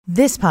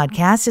This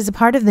podcast is a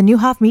part of the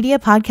Newhoff Media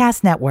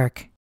Podcast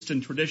Network.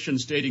 And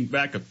traditions dating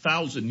back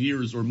 1,000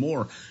 years or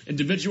more.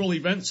 Individual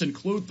events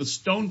include the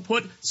stone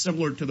put,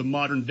 similar to the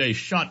modern-day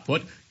shot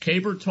put,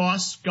 caber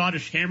toss,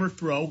 Scottish hammer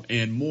throw,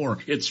 and more.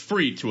 It's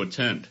free to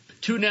attend.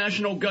 Two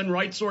national gun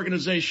rights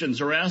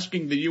organizations are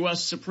asking the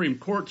U.S. Supreme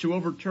Court to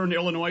overturn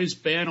Illinois'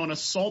 ban on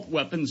assault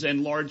weapons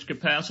and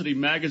large-capacity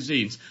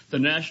magazines. The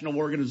National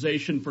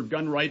Organization for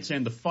Gun Rights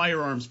and the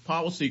Firearms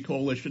Policy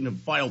Coalition have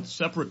filed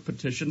separate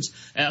petitions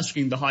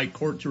asking the High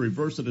Court to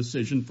reverse a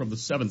decision from the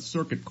Seventh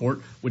Circuit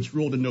Court, which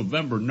ruled in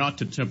November not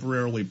to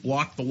temporarily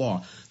block the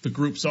law. The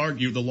groups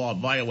argue the law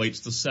violates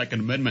the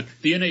Second Amendment.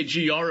 The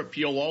NAGR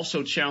appeal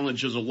also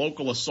challenges a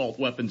local assault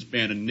weapons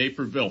ban in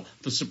Naperville.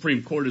 The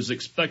Supreme Court is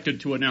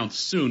expected to announce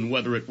soon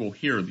whether it will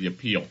hear the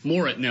appeal.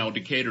 More at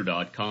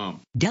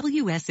nowdecatur.com.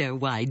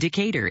 WSOY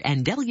Decatur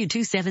and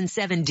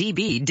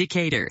W277DB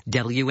Decatur.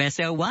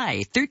 WSOY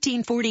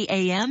 1340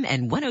 AM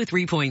and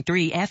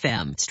 103.3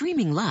 FM.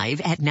 Streaming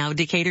live at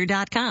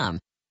nowdecatur.com.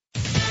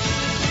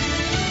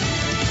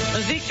 A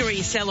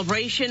victory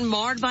celebration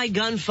marred by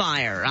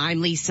gunfire. I'm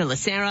Lisa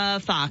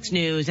Lacera, Fox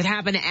News. It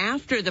happened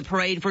after the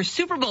parade for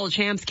Super Bowl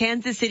champs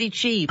Kansas City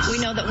Chiefs. We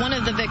know that one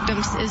of the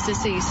victims is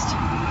deceased.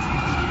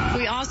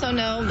 We also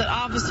know that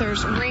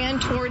officers ran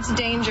towards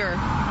danger.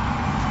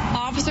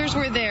 Officers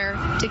were there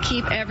to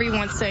keep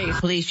everyone safe.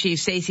 Police Chief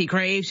Stacey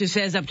Graves, who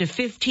says up to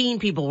 15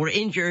 people were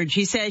injured,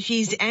 she says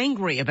she's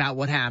angry about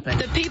what happened.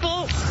 The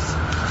people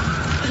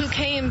who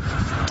came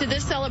to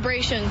this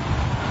celebration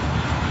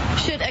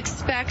should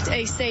expect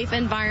a safe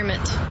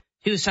environment.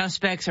 Two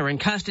suspects are in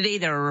custody.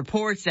 There are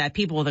reports that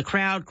people in the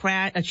crowd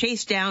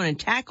chased down and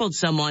tackled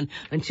someone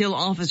until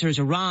officers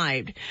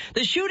arrived.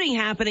 The shooting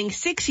happening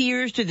 6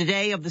 years to the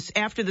day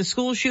after the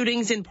school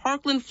shootings in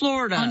Parkland,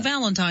 Florida. On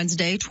Valentine's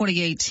Day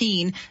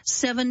 2018,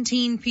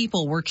 17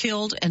 people were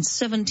killed and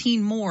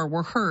 17 more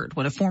were hurt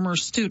when a former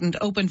student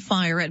opened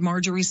fire at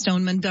Marjorie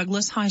Stoneman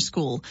Douglas High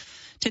School.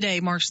 Today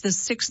marks the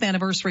 6th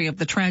anniversary of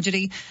the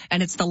tragedy,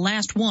 and it's the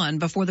last one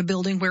before the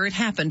building where it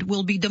happened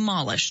will be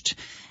demolished.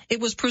 It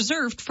was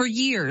preserved for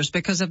years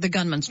because of the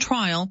gunman's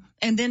trial,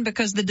 and then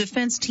because the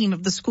defense team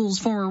of the school's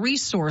former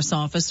resource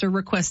officer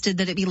requested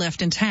that it be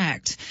left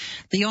intact.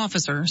 The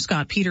officer,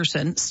 Scott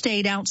Peterson,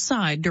 stayed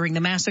outside during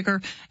the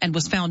massacre and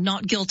was found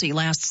not guilty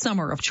last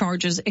summer of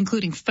charges,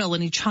 including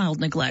felony child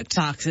neglect.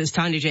 Fox's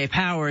Tanya J.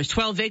 Powers.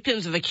 12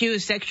 victims of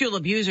accused sexual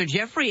abuser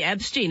Jeffrey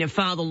Epstein have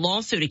filed a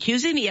lawsuit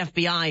accusing the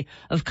FBI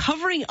of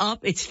covering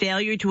up its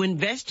failure to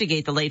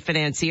investigate the late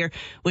financier,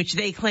 which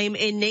they claim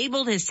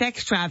enabled his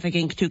sex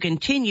trafficking to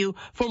continue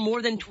for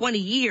more than 20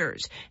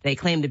 years. They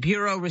claim the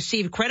Bureau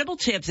received credible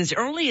tips as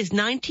early as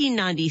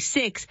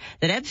 1996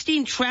 that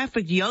Epstein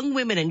trafficked young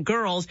women and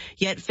girls,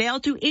 yet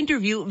failed to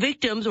interview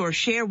victims or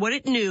share what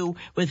it knew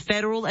with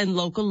federal and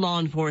local law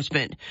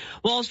enforcement.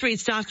 Wall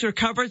Street stocks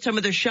recovered some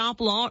of the sharp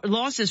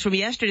losses from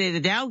yesterday. The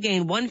Dow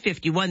gained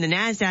 151. The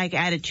Nasdaq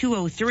added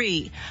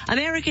 203.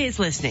 America is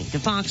listening to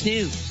Fox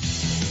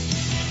News.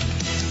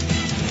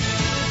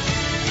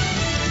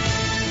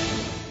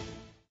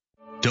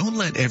 Don't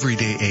let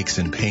everyday aches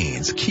and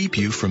pains keep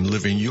you from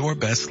living your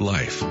best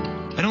life.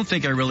 I don't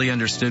think I really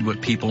understood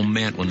what people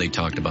meant when they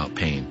talked about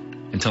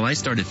pain until I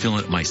started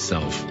feeling it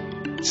myself.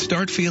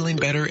 Start feeling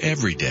better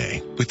every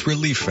day with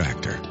Relief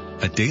Factor,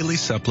 a daily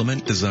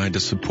supplement designed to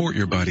support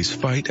your body's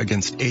fight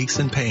against aches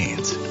and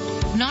pains.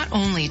 Not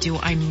only do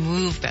I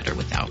move better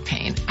without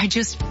pain, I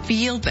just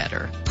feel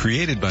better.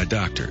 Created by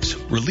doctors,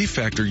 Relief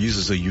Factor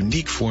uses a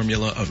unique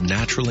formula of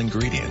natural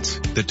ingredients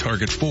that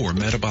target 4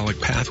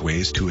 metabolic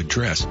pathways to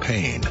address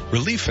pain.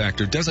 Relief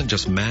Factor doesn't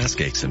just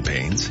mask aches and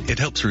pains, it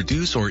helps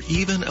reduce or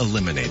even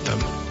eliminate them.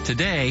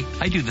 Today,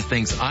 I do the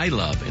things I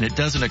love, and it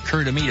doesn't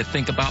occur to me to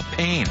think about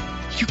pain.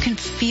 You can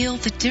feel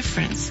the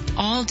difference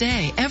all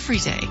day, every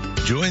day.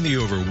 Join the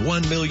over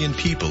 1 million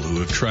people who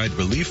have tried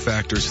Relief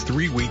Factor's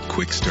 3-week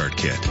quick start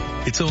kit.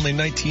 It's only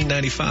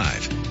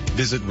 $19.95.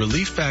 Visit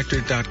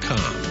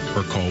ReliefFactor.com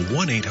or call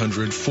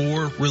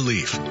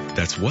 1-800-4-RELIEF.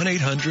 That's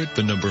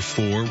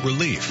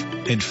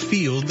 1-800-4-RELIEF. And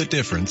feel the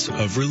difference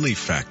of Relief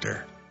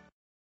Factor.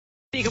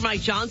 Speaker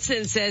Mike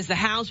Johnson says the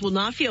House will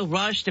not feel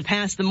rushed to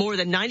pass the more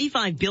than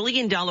 $95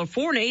 billion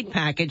foreign aid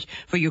package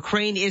for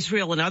Ukraine,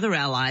 Israel, and other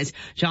allies.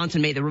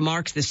 Johnson made the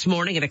remarks this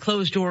morning at a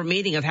closed-door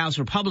meeting of House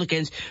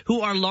Republicans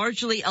who are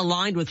largely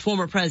aligned with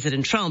former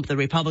President Trump, the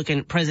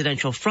Republican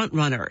presidential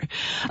frontrunner.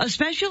 A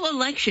special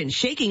election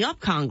shaking up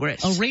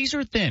Congress. A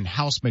razor-thin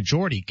House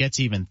majority gets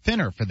even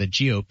thinner for the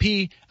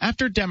GOP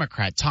after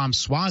Democrat Tom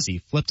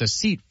Suozzi flipped a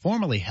seat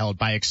formerly held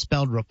by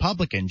expelled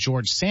Republican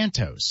George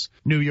Santos.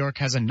 New York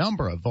has a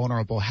number of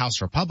vulnerable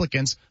House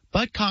Republicans,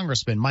 but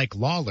Congressman Mike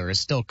Lawler is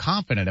still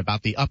confident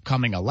about the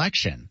upcoming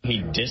election.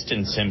 He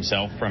distanced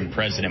himself from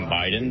President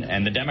Biden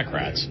and the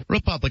Democrats.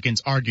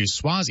 Republicans argue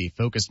Suozzi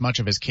focused much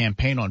of his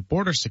campaign on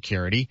border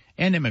security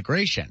and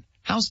immigration.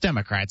 House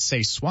Democrats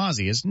say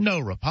Suozzi is no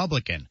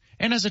Republican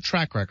and has a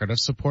track record of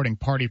supporting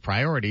party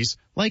priorities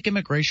like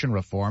immigration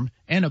reform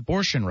and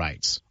abortion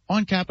rights.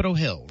 On Capitol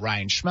Hill,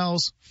 Ryan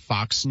Schmelz,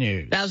 Fox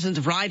News. Thousands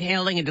of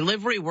ride-hailing and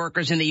delivery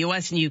workers in the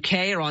U.S. and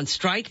U.K. are on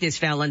strike this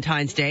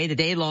Valentine's Day. The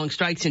day-long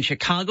strikes in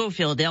Chicago,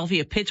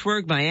 Philadelphia,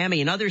 Pittsburgh,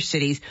 Miami, and other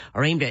cities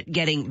are aimed at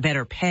getting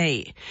better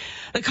pay.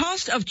 The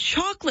cost of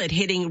chocolate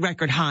hitting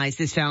record highs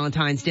this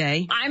Valentine's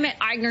Day. I'm at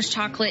Eigner's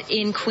Chocolate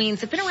in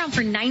Queens. It's been around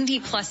for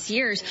 90-plus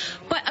years,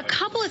 but a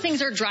couple of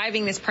things are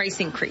driving this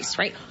price increase,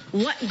 right?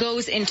 What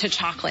goes into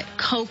chocolate?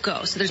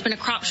 Cocoa. So there's been a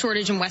crop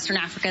shortage in Western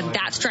Africa.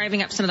 That's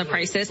driving up some of the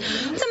prices.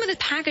 Some of the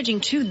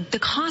packaging, too, the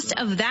cost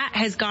of that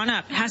has gone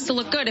up. It has to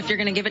look good if you're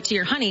going to give it to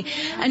your honey.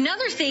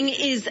 Another thing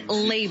is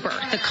labor.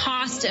 The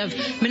cost of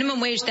minimum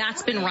wage,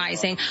 that's been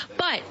rising.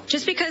 But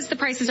just because the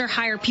prices are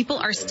higher, people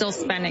are still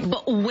spending.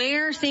 But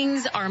where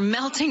things are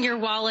melting your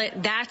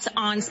wallet, that's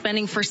on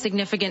spending for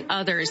significant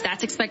others.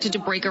 That's expected to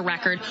break a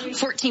record,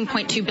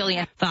 $14.2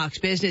 billion. Fox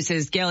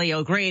Business's Gelly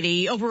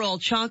O'Grady. Overall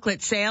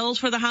chocolate sales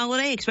for the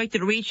holiday expected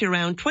to reach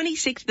around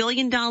 $26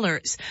 billion.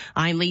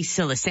 I'm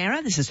Lisa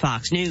Lacera. This is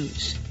Fox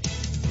News.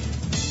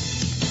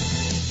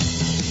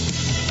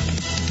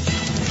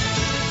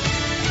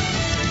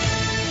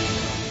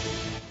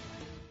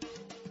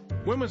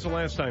 When was the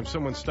last time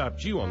someone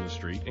stopped you on the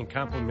street and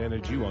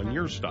complimented you on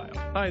your style?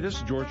 Hi, this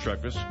is George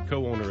Truckvis,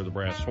 co-owner of the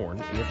Brass Horn,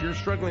 and if you're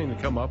struggling to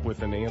come up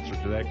with an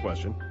answer to that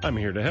question, I'm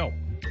here to help.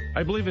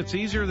 I believe it's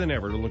easier than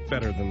ever to look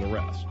better than the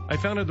rest. I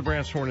founded the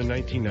Brass Horn in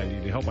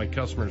 1990 to help my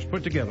customers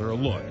put together a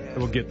look that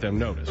will get them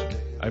noticed.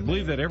 I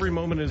believe that every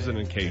moment is an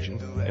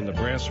occasion, and the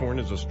Brass Horn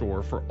is a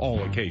store for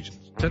all occasions.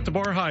 Set the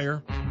bar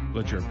higher,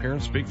 let your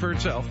appearance speak for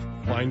itself,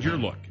 find your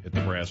look at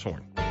the Brass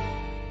Horn.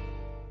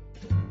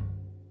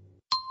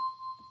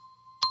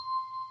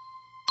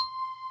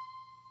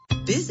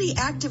 Busy,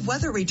 active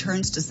weather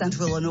returns to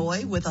central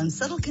Illinois with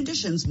unsettled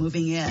conditions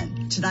moving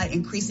in. Tonight,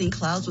 increasing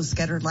clouds with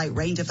scattered light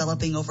rain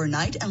developing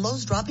overnight and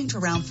lows dropping to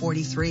around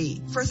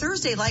 43. For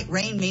Thursday, light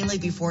rain mainly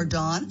before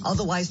dawn,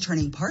 otherwise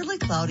turning partly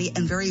cloudy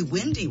and very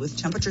windy with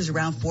temperatures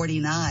around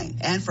 49.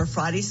 And for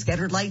Friday,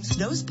 scattered light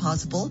snows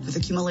possible with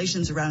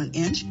accumulations around an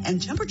inch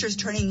and temperatures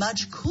turning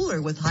much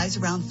cooler with highs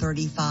around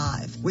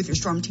 35. With your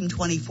Storm Team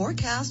 20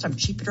 forecast, I'm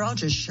Chief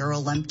Meteorologist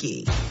Cheryl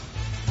Lemke.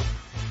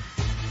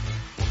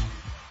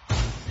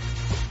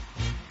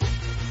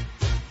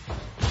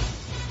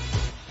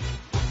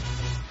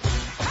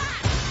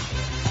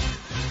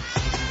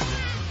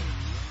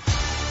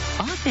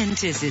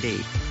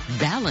 Authenticity,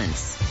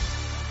 balance,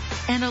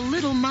 and a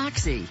little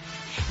moxie.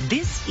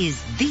 This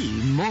is the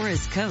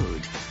Morris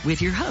Code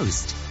with your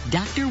host,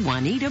 Dr.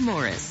 Juanita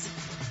Morris.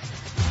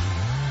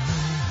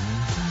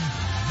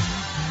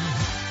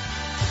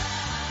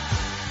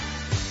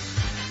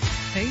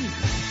 Hey.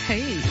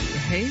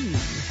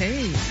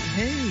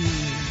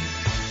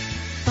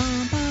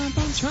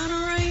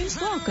 Toronto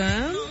Rains,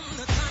 welcome.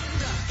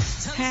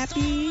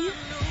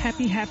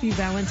 Happy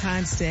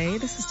Valentine's Day.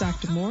 This is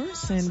Dr.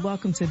 Morris, and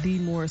welcome to The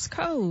Morris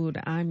Code.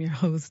 I'm your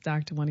host,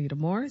 Dr. Juanita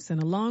Morris,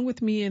 and along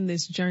with me in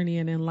this journey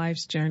and in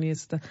life's journey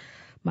is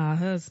my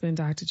husband,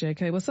 Dr.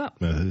 J.K. What's up?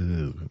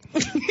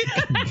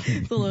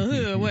 It's a little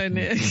hood, wasn't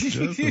it?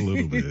 Just a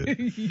little bit.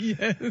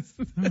 Yes.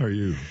 How are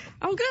you?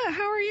 I'm good.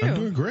 How are you? I'm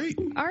doing great.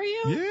 Are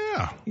you?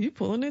 Yeah. You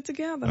pulling it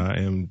together.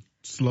 I am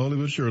slowly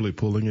but surely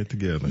pulling it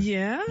together.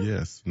 Yeah?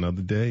 Yes.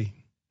 Another day.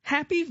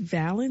 Happy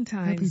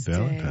Valentine's Day.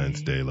 Happy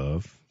Valentine's Day,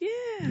 love.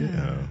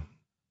 Yeah.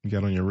 You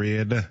got on your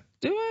red? Do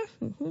I?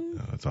 Mm-hmm.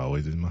 No, it's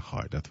always in my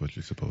heart. That's what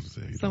you're supposed to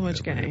say. So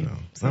much game.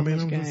 So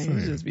much game.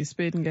 You just be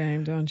spitting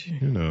game, don't you?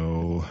 You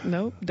know.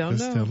 Nope, don't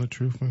just know. Tell the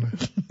truth.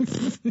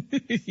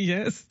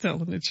 Yes,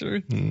 telling the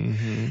truth.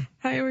 Mm-hmm.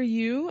 How are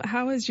you?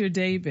 How has your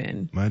day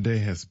been? My day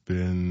has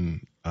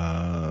been,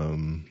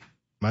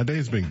 my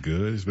day's been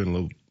good. It's been a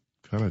little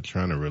kind of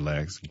trying to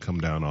relax and come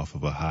down off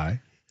of a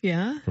high.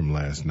 Yeah. From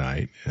last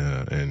night,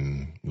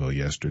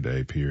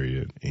 yesterday,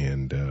 period.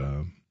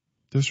 And,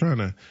 just trying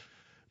to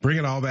bring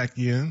it all back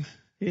in.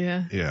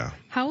 Yeah. Yeah.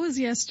 How was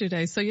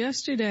yesterday? So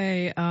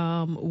yesterday,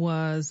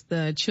 was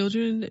the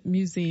Children's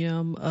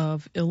Museum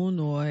of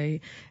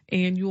Illinois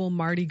annual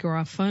Mardi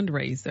Gras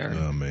fundraiser.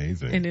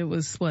 Amazing. And it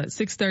was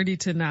 6:30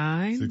 to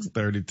 9?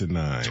 6:30 to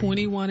 9.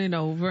 21 and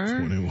over.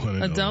 21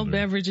 and Adult older.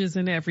 beverages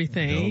and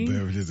everything. Adult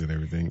beverages and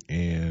everything.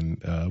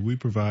 And, we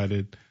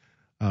provided,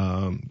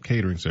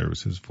 catering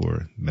services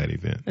for that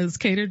event. It was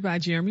catered by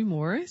Jeremy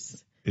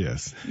Morris.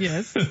 Yes.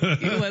 Yes. Wasn't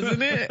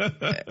it?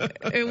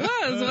 It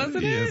was, wasn't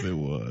it? Yes, it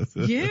was.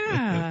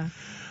 Yeah.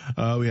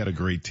 We had a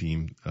great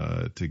team,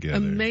 together.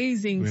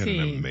 Amazing team. We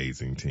had an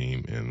amazing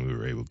team, and we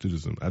were able to do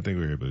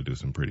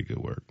some pretty good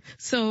work.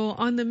 So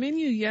on the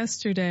menu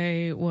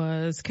yesterday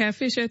was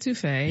catfish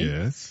etouffee.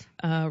 Yes.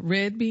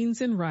 Red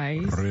beans and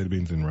rice. Red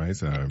beans and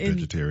rice, our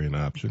vegetarian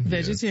option.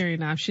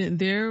 Vegetarian option.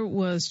 There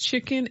was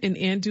chicken and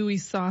andouille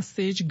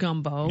sausage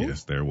gumbo.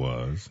 Yes, there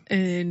was.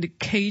 And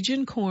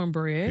Cajun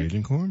cornbread.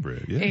 Cajun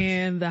cornbread, yes.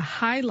 And the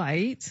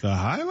highlight. The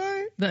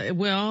highlight?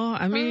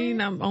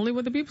 I'm only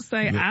what the people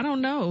say. I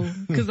don't know,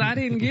 because I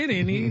didn't get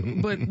any.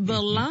 But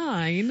the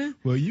line.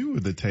 Well, you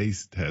were the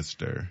taste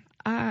tester.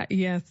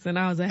 Yes, and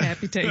I was a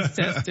happy taste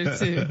tester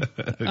too.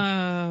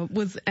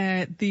 Was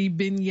at the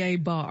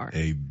beignet bar.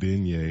 A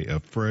beignet, a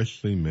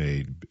freshly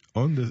made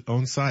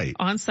on site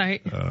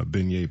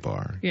beignet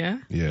bar. Yeah.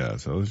 Yeah.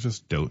 So it's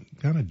just kind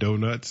of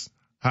donuts,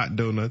 hot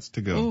donuts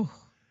to go. Ooh.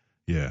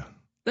 Yeah.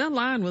 That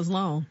line was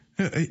long.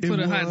 It for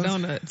the was. hot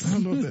donuts. I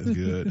don't know if that's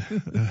good.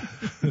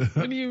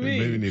 What do you mean?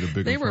 Maybe need a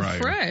bigger They were fryer.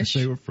 fresh.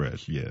 They were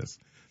fresh. Yes.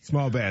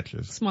 Small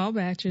batches.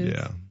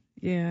 Yeah.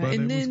 Yeah. But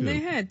and then they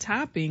had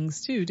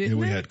toppings too, didn't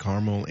and they? we had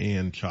caramel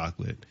and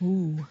chocolate.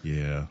 Ooh.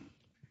 Yeah.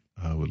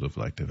 I would have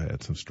liked to have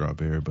had some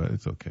strawberry, but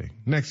it's okay.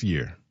 Next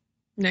year.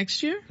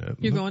 Next year?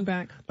 You're going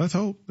back? Let's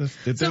hope.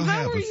 So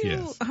how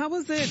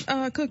was it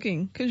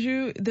cooking? Because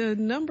the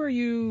number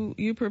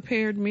you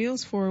prepared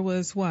meals for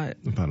was what?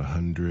 About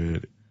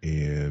 150,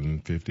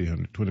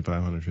 125,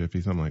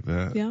 150, something like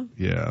that. Yeah?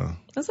 Yeah.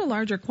 That's a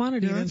larger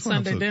quantity than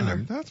Sunday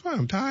dinner. That's why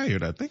I'm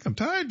tired. I think I'm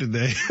tired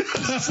today.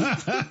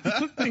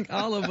 I think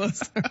all of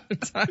us are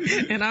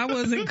tired. And I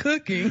wasn't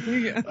cooking.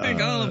 I think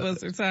all of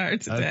us are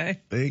tired today.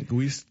 I think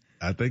we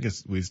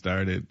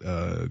started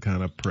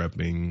kind of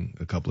prepping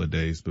a couple of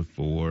days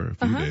before, a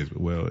few days.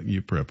 Well,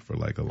 you prep for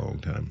like a long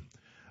time.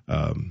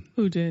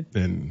 Who did?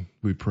 And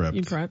we prepped.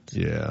 You prepped?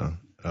 Yeah.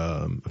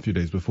 A few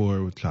days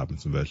before, we're chopping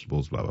some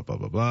vegetables, blah, blah, blah,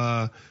 blah,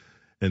 blah.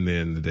 And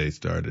then the day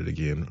started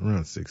again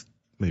around 6,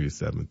 maybe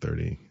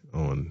 7:30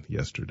 on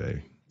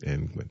yesterday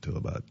and went till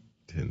about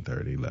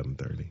 10:30,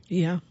 11:30.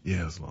 Yeah.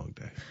 Yeah, it was a long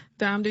day.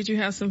 Dom, did you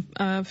have some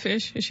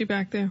fish? Is she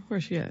back there?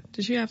 Where's she at?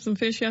 Did she have some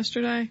fish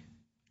yesterday?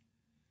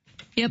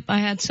 Yep, I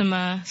had some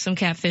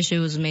catfish. It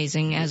was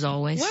amazing as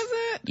always. Was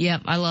it?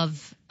 Yep, I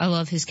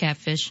love his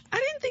catfish. I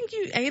didn't think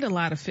you ate a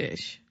lot of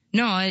fish.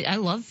 No, I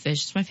love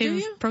fish. It's my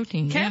favorite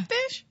protein.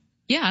 Catfish?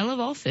 Yeah, I love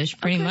all fish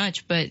pretty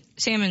much, but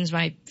salmon's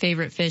my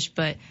favorite fish,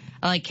 but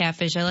I like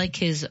catfish. I like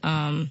his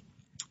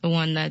the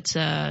one that's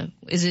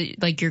is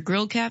it like your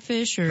grilled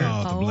catfish or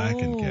the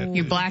blackened catfish?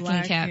 Your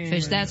blackened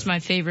catfish. That's my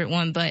favorite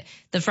one, but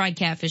the fried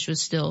catfish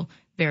was still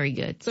very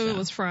good. So it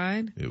was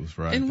fried? It was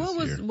fried. And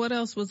what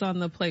else was on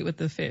the plate with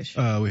the fish?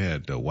 We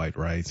had white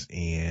rice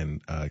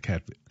and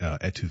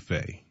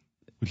etouffee,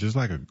 which is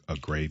like a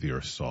gravy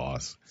or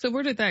sauce. So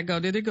where did that go?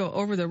 Did it go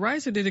over the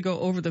rice or did it go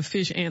over the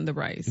fish and the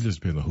rice? It just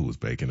depends on who was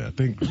baking it. I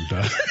think.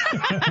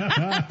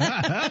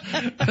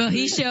 Well,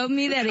 he showed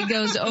me that it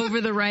goes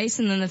over the rice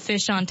and then the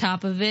fish on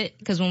top of it.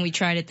 Because when we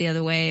tried it the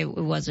other way, it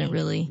wasn't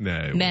really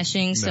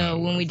meshing. So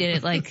when we did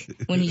it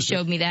when he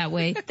showed me that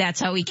way, that's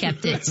how we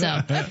kept it.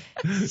 So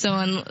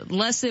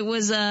unless it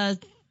was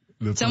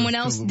someone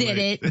else did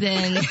it,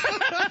 then,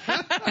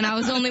 and I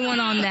was the only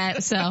one on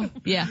that, so,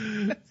 yeah.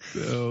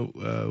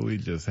 So, we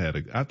just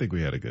I think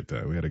we had a good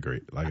time. We had a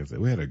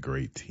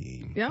great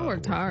team. Y'all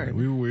worked hard.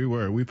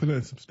 We put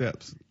in some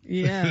steps.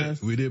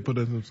 Yes. We did put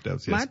in some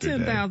steps yesterday.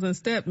 My 10,000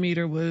 step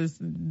meter was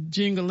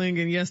jingling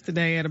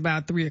yesterday at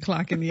about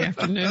 3:00 in the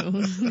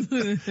afternoon.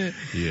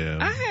 Yeah.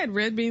 I had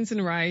red beans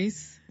and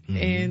rice.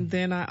 And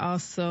then I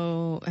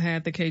also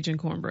had the Cajun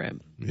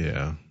cornbread.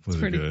 Yeah.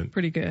 Was it good?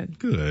 Pretty good.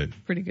 Good.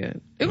 Pretty good.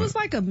 It was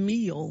like a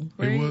meal,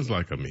 right? It was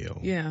like a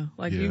meal. Yeah.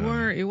 Like it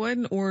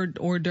wasn't hors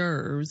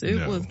d'oeuvres.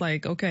 It was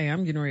like, okay,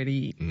 I'm getting ready to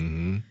eat.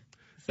 Mm-hmm.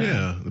 So.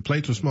 Yeah. The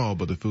plates were small,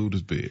 but the food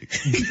was big.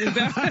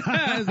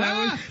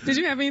 Did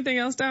you have anything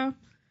else, Dom?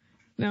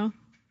 No?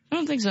 I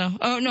don't think so.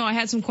 Oh, no, I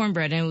had some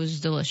cornbred and it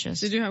was delicious.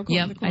 Did you have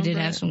cornbread? Yep, I did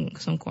have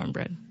some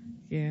cornbread.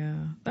 Yeah,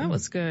 that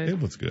was good. It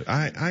was good.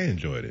 I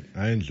enjoyed it.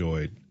 I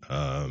enjoyed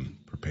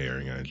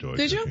preparing. I enjoyed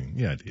cooking.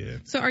 You? Yeah, I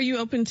did. So are you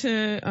open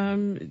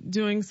to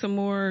doing some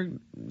more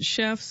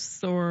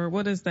chefs or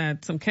what is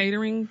that? Some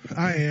catering?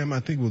 I am. I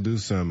think we'll do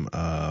some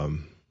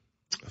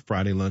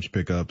Friday lunch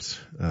pickups,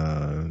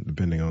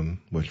 depending on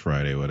which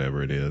Friday,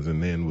 whatever it is,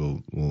 and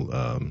then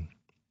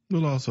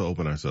we'll also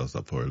open ourselves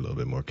up for a little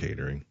bit more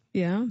catering.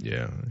 Yeah.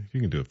 Yeah. If you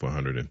can do it for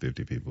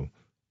 150 people.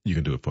 You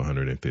can do it for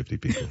 150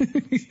 people.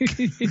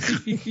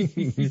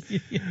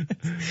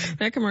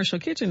 That commercial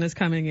kitchen is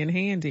coming in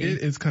handy.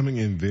 It's coming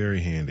in very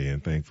handy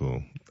and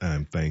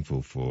I'm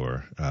thankful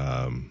for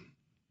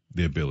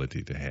the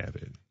ability to have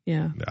it.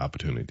 Yeah. The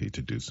opportunity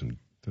to do some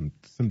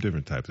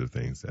different types of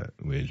things that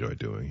we enjoy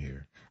doing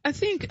here. I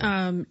think,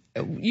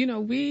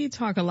 we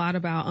talk a lot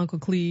about Uncle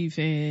Cleve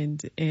and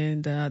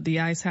the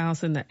Ice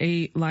House and the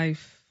 8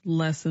 life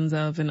lessons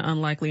of an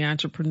unlikely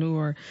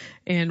entrepreneur.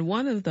 And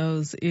one of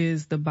those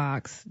is the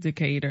Box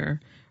Decatur,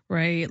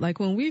 right?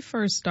 Like when we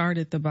first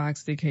started the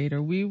Box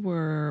Decatur, we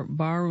were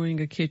borrowing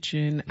a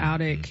kitchen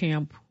out at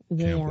Camp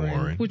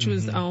Warren, which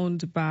was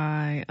owned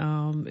by,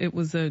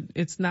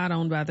 it's not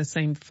owned by the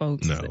same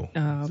folks. No,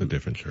 it's a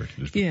different church.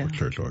 It's a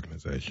church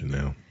organization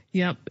now.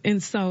 Yep.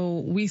 And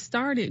so we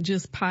started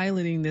just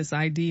piloting this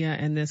idea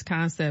and this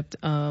concept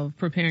of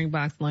preparing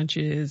box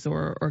lunches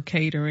or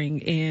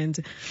catering. And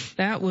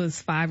that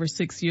was 5 or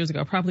 6 years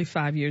ago, probably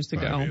 5 years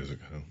ago. 5 years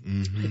ago.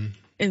 Mm-hmm.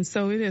 And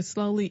so it has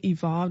slowly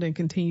evolved and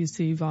continues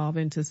to evolve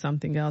into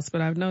something else.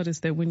 But I've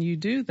noticed that when you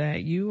do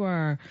that, you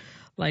are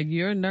like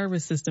your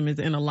nervous system is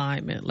in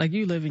alignment. Like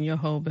you living your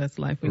whole best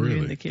life when you're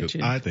in the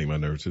kitchen. I think my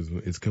nervous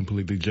system is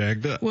completely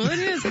jacked up. Well, it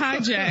is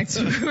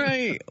hijacked,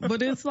 right?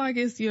 But it's like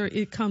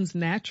it comes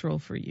natural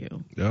for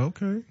you.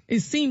 Okay. It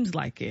seems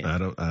like it. I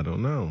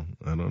don't know.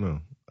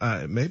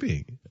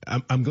 Maybe.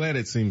 I'm glad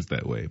it seems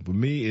that way. But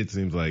me, it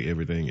seems like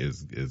everything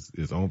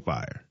is on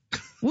fire.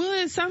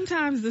 Well,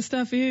 sometimes the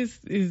stuff is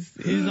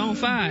on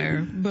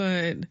fire,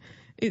 but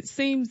it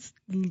seems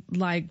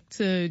like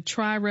to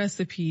try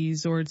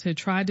recipes or to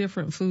try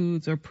different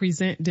foods or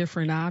present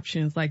different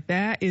options, like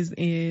that is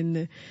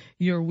in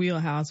your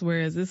wheelhouse.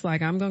 Whereas it's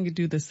like, I'm going to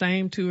do the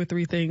same 2 or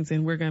 3 things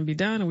and we're going to be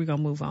done and we're going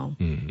to move on.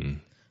 Mm-hmm.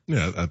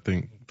 Yeah, I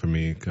think for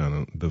me, kind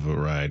of the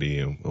variety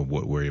of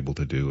what we're able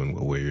to do and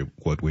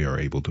what we are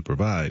able to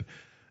provide,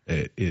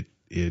 it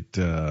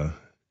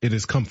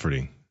is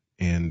comforting,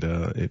 and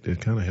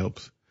it kind of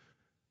helps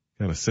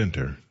kind of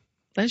center.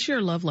 That's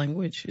your love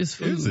language is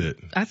food. Is it?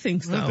 I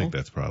think so. I think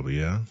that's probably,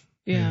 yeah.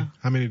 Yeah.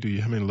 How many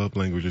love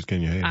languages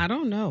can you have? I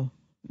don't know,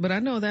 but I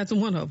know that's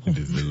one of them. It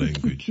is the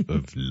language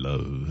of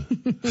love.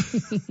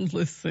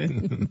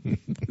 Listen.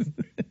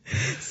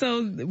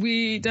 So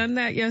we done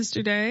that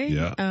yesterday.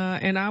 Yeah.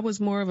 And I was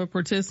more of a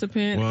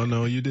participant. Well,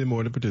 no, you did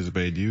more than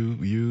participate.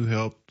 You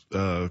helped,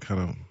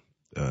 kind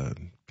of,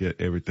 get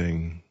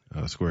everything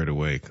squared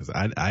away, because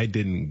I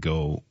didn't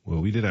go. Well,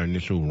 we did our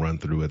initial run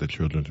through at the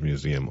Children's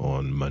Museum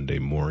on Monday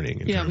morning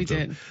in terms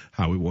of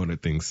how we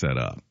wanted things set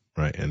up,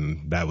 right?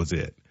 And that was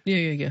it.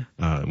 Yeah.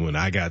 When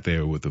I got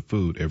there with the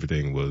food,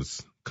 everything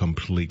was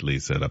completely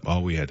set up.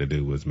 All we had to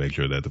do was make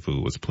sure that the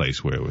food was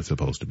placed where it was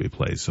supposed to be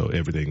placed. So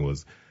everything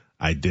was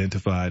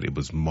identified. It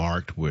was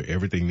marked where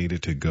everything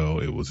needed to go.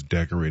 It was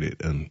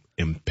decorated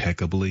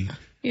impeccably.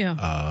 Yeah.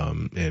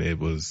 And it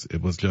was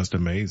just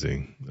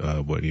amazing,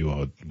 what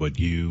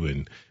you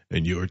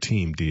and your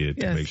team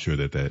did to make sure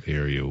that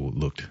area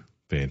looked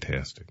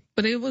fantastic.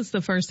 But it was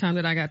the first time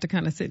that I got to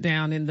kind of sit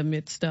down in the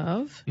midst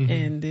of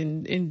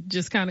and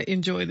just kind of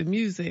enjoy the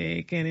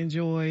music and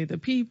enjoy the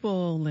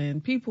people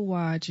and people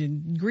watch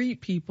and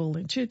greet people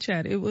and chit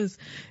chat. It was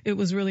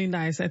really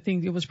nice. I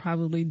think it was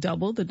probably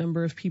double the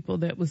number of people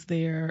that was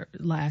there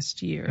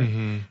last year.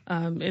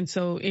 And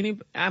so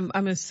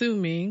I'm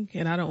assuming,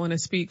 and I don't want to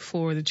speak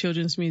for the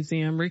Children's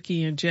Museum,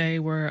 Ricky and Jay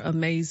were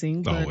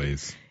amazing.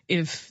 Always.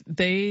 If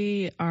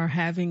they are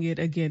having it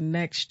again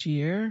next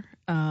year,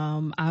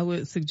 I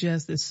would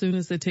suggest as soon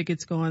as the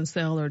tickets go on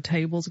sale or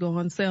tables go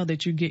on sale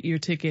that you get your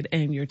ticket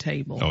and your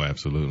table. Oh,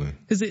 absolutely.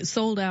 Because it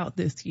sold out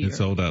this year. It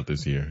sold out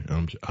this year.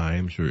 I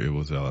am sure it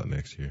will sell out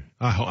next year.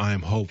 I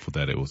am hopeful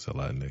that it will sell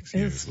out next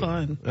year. It's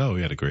fun. Oh,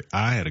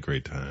 I had a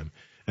great time.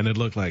 And it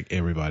looked like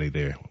everybody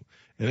there.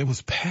 And it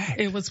was packed.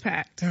 It was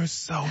packed. There were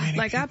so many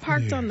people I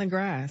parked on the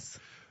grass.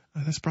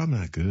 That's probably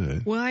not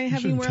good. Well, I ain't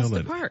have anywhere else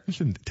to park. You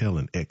shouldn't tell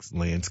an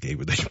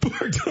ex-landscaper that you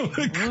parked on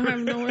the grass. I don't have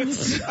nowhere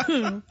else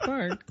to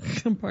park.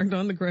 I'm parked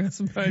on the grass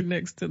right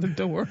next to the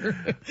door.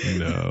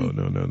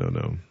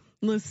 No.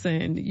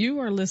 Listen,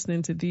 you are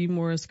listening to The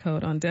Morris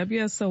Code on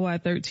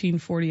WSOI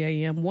 1340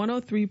 AM,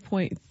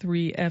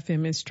 103.3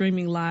 FM, and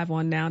streaming live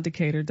on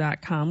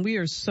nowdecatur.com. We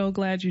are so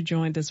glad you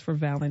joined us for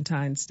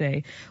Valentine's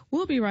Day.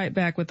 We'll be right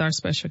back with our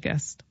special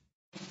guest.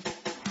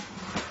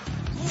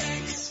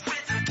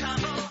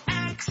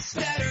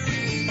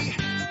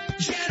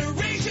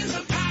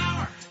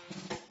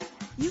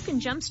 You can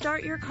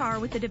jumpstart your car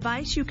with a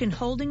device you can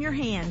hold in your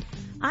hand.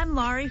 I'm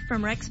Laurie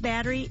from Rex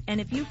Battery,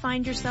 and if you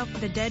find yourself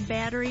with a dead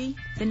battery,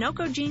 the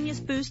NOCO Genius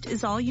Boost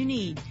is all you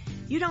need.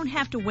 You don't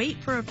have to wait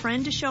for a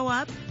friend to show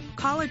up,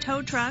 call a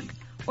tow truck,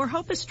 or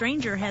hope a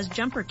stranger has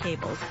jumper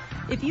cables.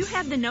 If you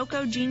have the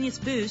NOCO Genius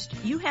Boost,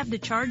 you have the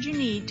charge you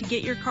need to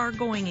get your car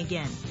going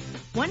again.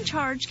 One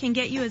charge can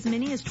get you as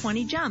many as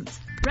 20 jumps.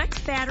 Rex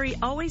Battery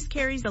always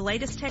carries the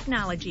latest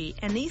technology,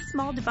 and these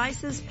small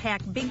devices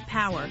pack big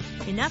power,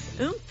 enough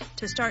oomph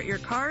to start your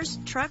cars,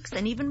 trucks,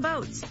 and even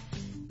boats.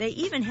 They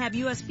even have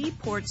USB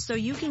ports so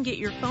you can get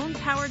your phone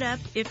powered up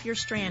if you're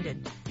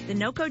stranded. The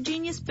NOCO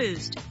Genius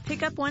Boost.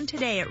 Pick up one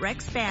today at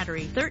Rex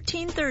Battery,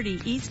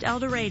 1330 East El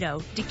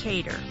Dorado,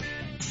 Decatur.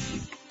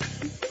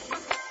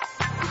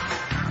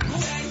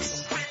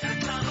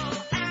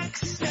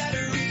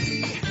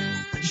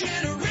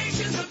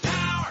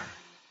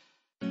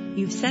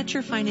 You've set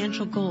your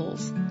financial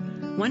goals.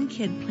 One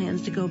kid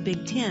plans to go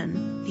Big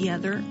Ten, the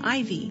other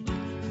Ivy.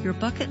 Your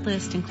bucket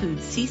list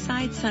includes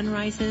seaside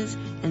sunrises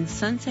and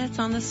sunsets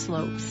on the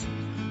slopes,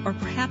 or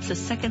perhaps a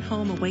second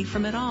home away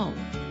from it all.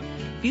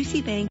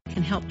 Busey Bank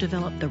can help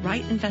develop the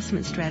right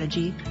investment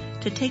strategy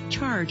to take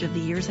charge of the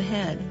years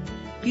ahead.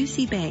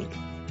 Busey Bank,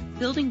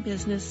 building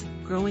business,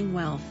 growing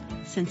wealth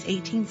since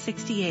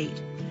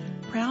 1868.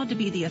 Proud to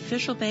be the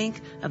official bank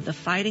of the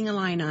Fighting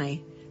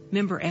Illini.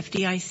 Member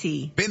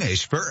FDIC.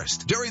 Finish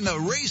first during the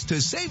Race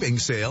to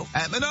Savings sale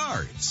at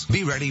Menards.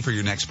 Be ready for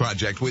your next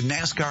project with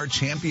NASCAR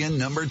champion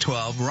number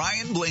 12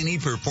 Ryan Blaney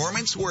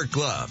Performance Work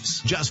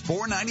Gloves. Just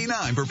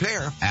 $4.99 per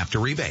pair after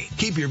rebate.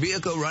 Keep your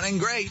vehicle running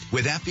great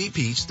with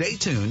FEP Stay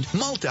Tuned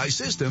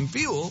Multi-System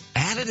Fuel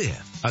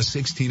Additive. A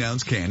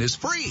 16-ounce can is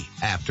free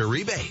after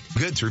rebate.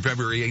 Good through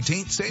February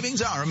 18th.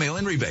 Savings are a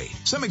mail-in rebate.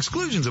 Some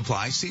exclusions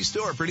apply. See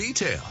store for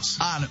details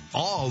on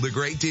all the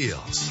great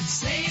deals.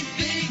 Save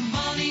big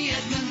money at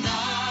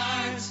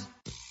Menards.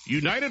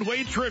 United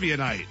Way Trivia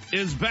Night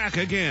is back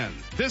again.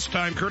 This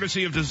time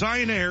courtesy of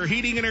Design Air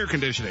Heating and Air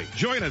Conditioning.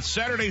 Join us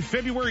Saturday,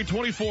 February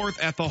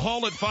 24th at the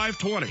Hall at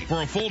 520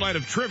 for a full night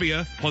of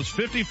trivia plus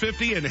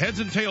 50-50 and heads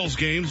and tails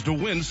games to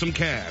win some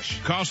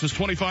cash. Cost is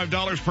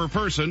 $25 per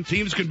person.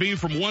 Teams can be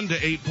from 1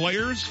 to 8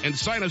 players and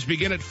sign-ups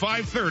begin at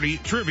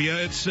 5:30,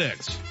 trivia at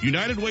 6.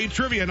 United Way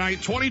Trivia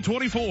Night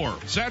 2024.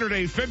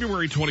 Saturday,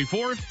 February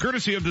 24th,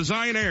 courtesy of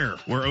Design Air,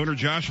 where owner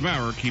Josh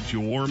Maurer keeps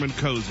you warm and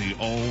cozy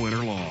all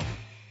winter long.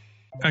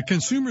 At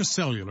Consumer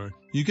Cellular,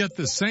 you get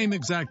the same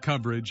exact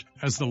coverage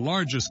as the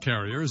largest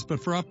carriers,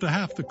 but for up to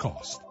half the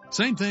cost.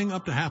 Same thing,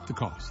 up to half the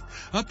cost.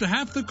 Up to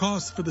half the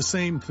cost for the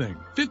same thing.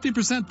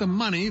 50% the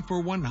money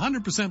for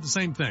 100% the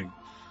same thing.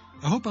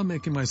 I hope I'm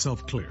making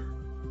myself clear.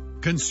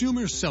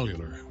 Consumer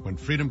Cellular. When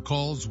freedom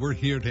calls, we're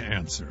here to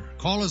answer.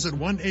 Call us at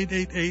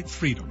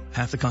 1-888-FREEDOM.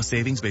 Half the cost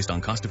savings based on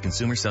cost of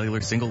Consumer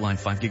Cellular single-line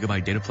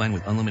 5GB data plan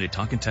with unlimited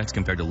talk and text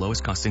compared to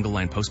lowest cost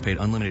single-line postpaid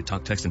unlimited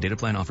talk, text, and data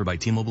plan offered by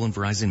T-Mobile and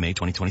Verizon May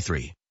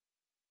 2023.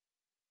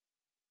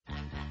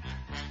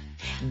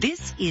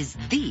 This is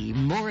the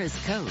Morris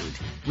Code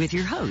with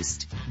your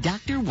host,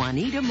 Dr.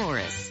 Juanita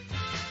Morris.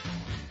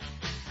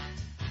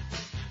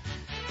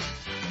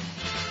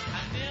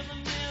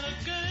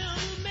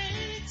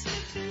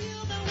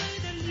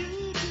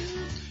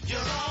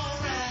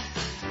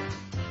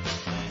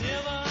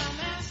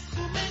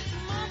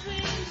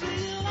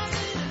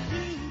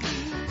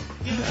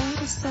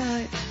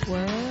 Side.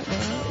 What?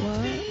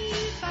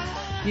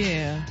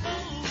 Yeah.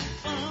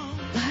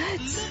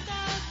 What?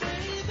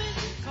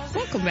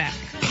 Welcome back.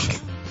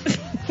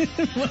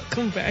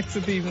 Welcome back to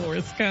the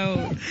Morris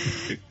Code.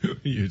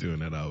 You're doing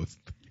that.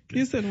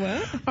 You said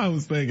what? I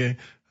was thinking,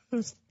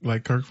 it's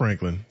like Kirk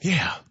Franklin.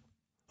 Yeah.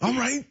 All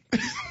right.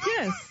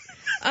 Yes.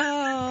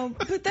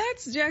 But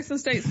that's Jackson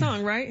State's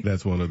song, right?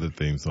 That's one of the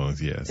theme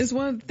songs, yes. It's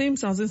one of the theme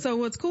songs. And so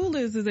what's cool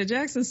is that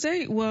Jackson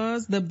State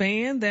was the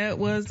band that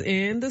was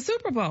in the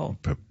Super Bowl.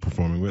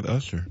 Performing with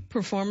Usher.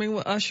 Performing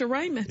with Usher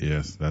Raymond.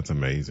 Yes, that's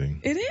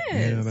amazing. It is.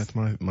 Yeah, that's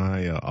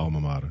my alma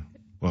mater.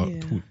 Well,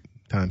 yeah. 2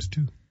 ×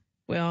 2.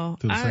 Well,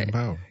 to the second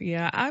power.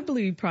 Yeah, I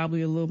believe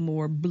probably a little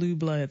more blue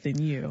blood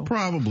than you.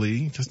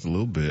 Probably, just a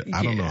little bit. Yeah.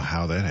 I don't know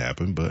how that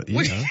happened, but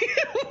yeah.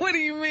 What do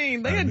you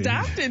mean? They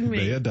adopted me.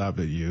 They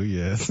adopted you,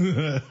 yes.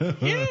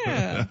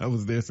 Yeah. I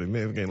was there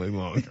significantly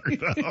longer.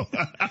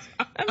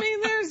 I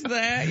mean, there's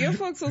that. Your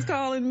folks was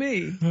calling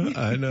me.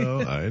 I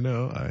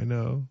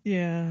know.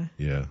 Yeah.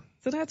 Yeah.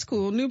 So that's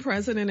cool. New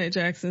president at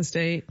Jackson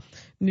State,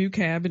 new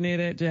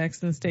cabinet at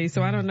Jackson State.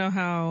 So I don't know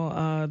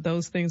how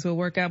those things will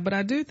work out, but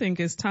I do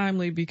think it's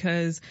timely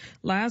because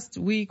last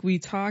week we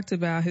talked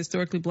about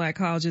historically black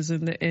colleges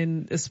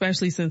and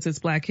especially since it's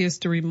Black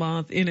History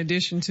Month, in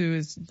addition to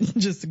it's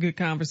just a good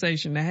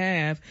conversation to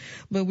have.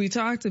 But we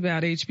talked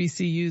about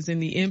HBCUs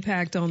and the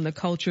impact on the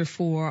culture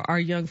for our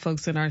young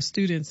folks and our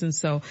students. And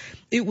so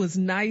it was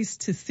nice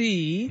to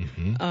see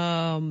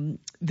them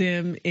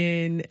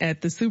at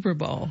the Super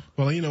Bowl.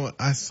 Well, you know,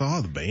 I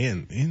saw the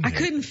band in there. I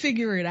couldn't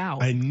figure it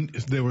out.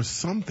 There was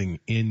something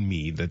in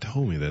me that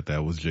told me that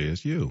was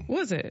JSU.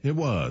 Was it? It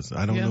was.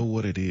 I don't know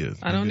what it is.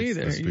 I don't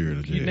either. The spirit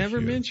of JSU. You never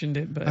mentioned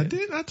it, but I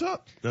did. I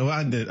thought. No,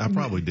 I did. I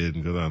probably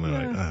didn't because I'm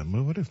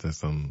like, what if that's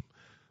some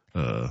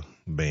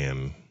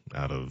band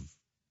out of?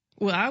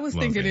 Well, I was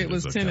thinking it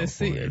was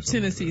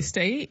Tennessee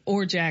State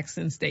or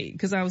Jackson State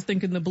because I was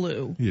thinking the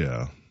blue.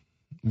 Yeah.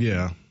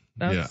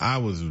 I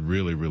was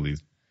really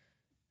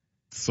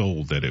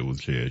sold that it was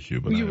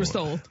JSU, but you were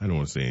sold. I don't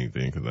want to say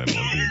anything because I don't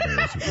want to be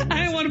embarrassed. I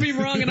didn't want to be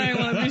wrong and I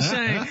didn't want to be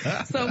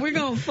shamed. So we're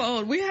going to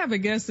fold. We have a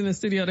guest in the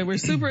studio that we're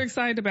super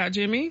excited about.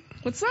 Jimmy,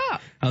 what's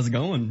up? How's it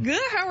going?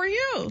 Good. How are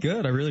you?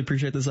 Good. I really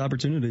appreciate this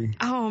opportunity.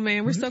 Oh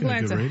man, we're so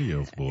glad to.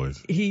 Radio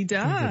voice. He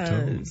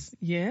does.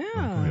 Yeah. Oh,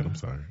 go ahead. I'm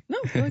sorry.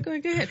 No, go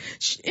ahead.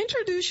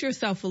 Introduce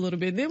yourself a little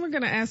bit. Then we're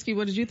going to ask you,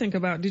 what did you think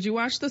about? Did you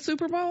watch the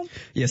Super Bowl?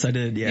 Yes, I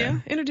did. Yeah.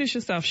 Introduce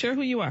yourself. Share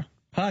who you are.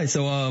 Hi,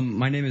 so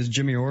my name is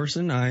Jimmy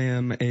Orson. I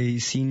am a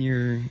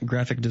senior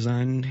graphic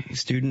design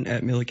student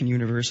at Millikan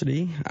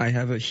University. I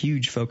have a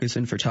huge focus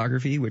in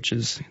photography, which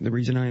is the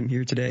reason I am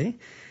here today.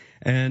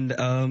 And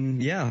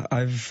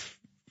I've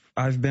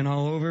been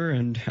all over,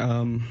 and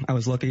I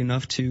was lucky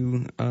enough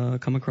to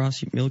come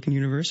across Millikan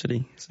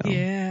University. So.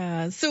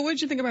 Yeah. So what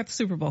did you think about the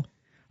Super Bowl?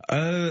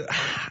 Part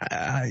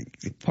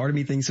of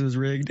me thinks it was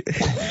rigged.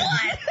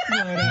 What?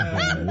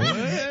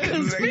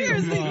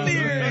 Conspiracy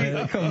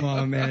theory. Come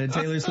on, man.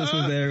 Taylor Swift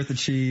was there with the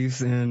Chiefs,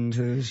 and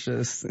it was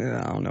just,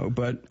 I don't know.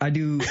 But I'm a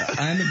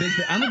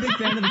big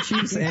fan of the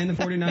Chiefs and the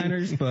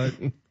 49ers, but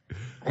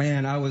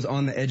And I was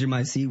on the edge of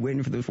my seat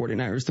waiting for the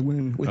 49ers to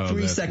win. With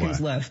 3 seconds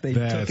left, they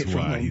took it from That's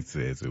why him. he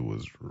says it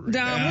was rigged.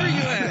 Dom, where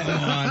you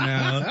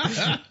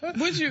at?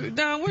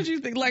 What'd you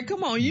think? Like,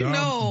 come on,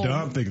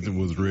 Dom thinks it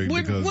was rigged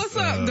because what's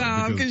up,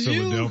 Dom? because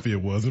Philadelphia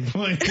wasn't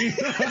playing.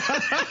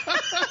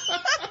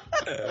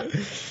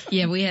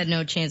 Yeah, we had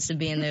no chance to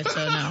be in there,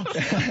 so no.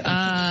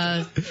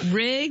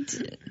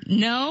 Rigged?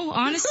 No,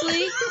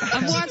 honestly.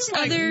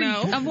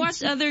 I've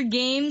watched other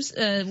games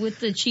with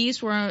the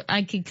Chiefs where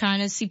I could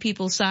kind of see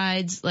people's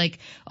sides, like,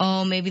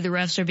 oh, maybe the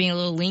refs are being a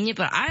little lenient,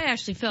 but I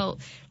actually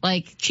felt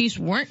like Chiefs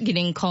weren't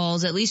getting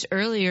calls, at least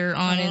earlier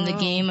on in the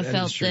game. I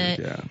felt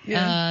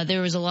that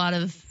there was a lot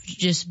of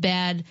just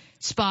bad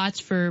spots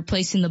for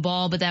placing the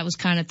ball, but that was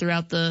kind of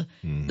throughout the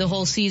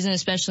whole season,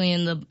 especially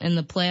in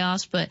the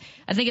playoffs. But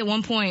I think at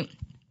one point,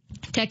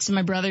 texted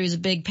my brother, who's a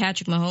big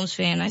Patrick Mahomes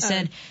fan. I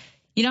said,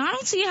 I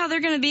don't see how they're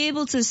going to be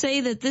able to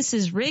say that this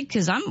is rigged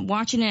because I'm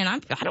watching it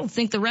and I don't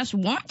think the refs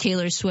want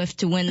Taylor Swift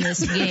to win this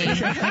game.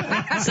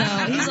 So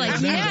he's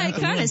like, yeah, it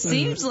kind of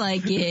seems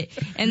like it.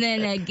 And then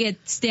it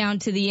gets down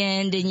to the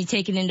end and you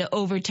take it into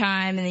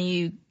overtime and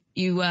then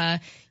you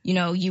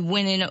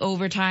win in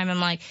overtime. I'm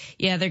like,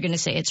 yeah, they're going to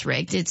say it's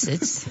rigged.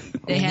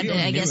 They had to,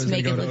 I guess,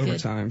 make it look good.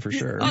 Overtime for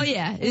sure. Oh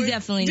yeah, it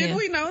definitely Did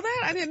we know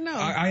that? I didn't know.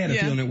 I had a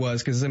feeling it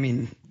was because,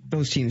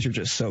 those teams are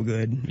just so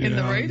good. And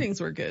the ratings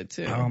were good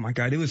too. Oh my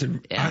God. It was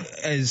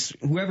as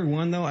whoever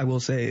won though, I will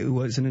say it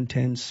was an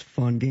intense,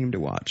 fun game to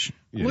watch.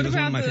 Yeah. It was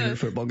one of my favorite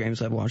football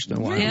games I've watched in a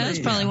while. Yeah, that's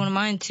probably one of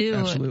mine too.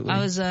 Absolutely. I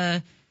was,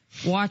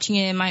 watching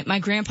it. My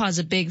grandpa's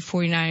a big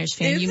 49ers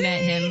fan. You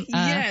met him.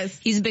 Yes.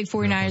 He's a big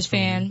 49ers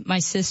fan. My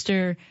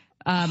sister,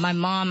 my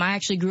mom, I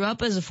actually grew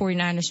up as a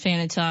 49ers fan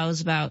until I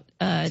was about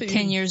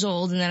 10 years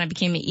old, and then I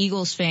became an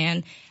Eagles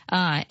fan.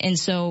 And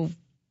so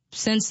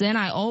since then,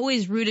 I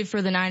always rooted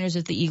for the Niners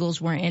if the Eagles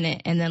weren't in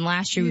it. And then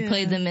last year we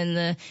played them in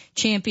the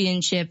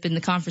championship, in the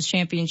conference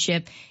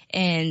championship,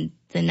 and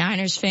the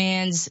Niners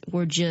fans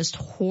were just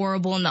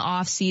horrible in the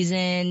off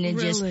season and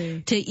just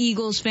to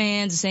Eagles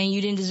fans saying you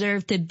didn't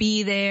deserve to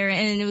be there.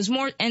 And it was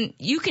more, and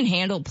you can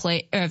handle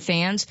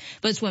fans,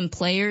 but it's when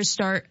players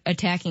start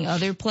attacking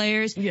other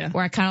players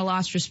where I kind of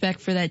lost respect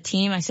for that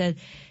team. I said,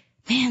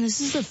 man, this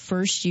is the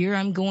first year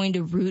I'm going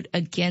to root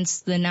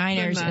against the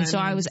Niners. And so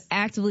I was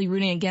actively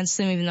rooting against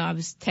them, even though I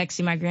was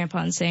texting my grandpa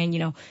and saying,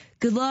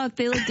 good luck,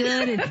 they look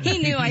good. And he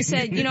knew. I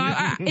said,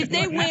 if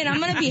they win,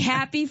 I'm going to be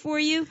happy for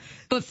you.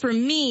 But for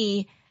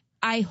me,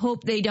 I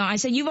hope they don't. I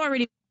said, you've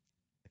already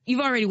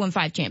won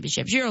 5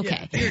 championships. You're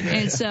okay. Yeah,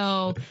 and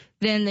so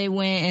then they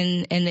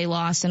went and they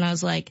lost. And I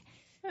was like,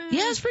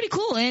 yeah, it's pretty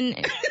cool.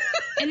 And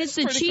it's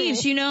the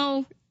Chiefs,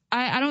 cool.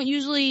 I don't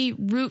usually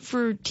root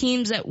for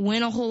teams that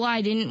win a whole lot.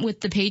 I didn't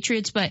with the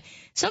Patriots, but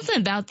something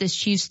about this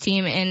Chiefs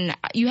team, and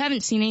you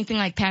haven't seen anything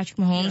like Patrick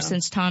Mahomes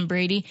since Tom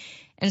Brady.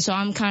 And so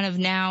I'm kind of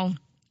now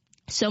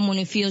someone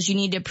who feels you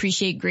need to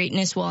appreciate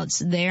greatness while it's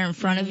there in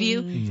front of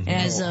you. Mm-hmm. And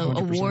as a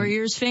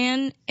Warriors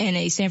fan and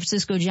a San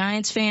Francisco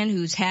Giants fan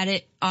who's had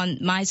it on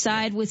my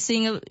side with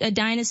seeing a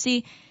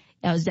dynasty,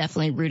 I was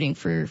definitely rooting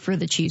for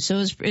the Chiefs. So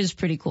it was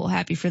pretty cool.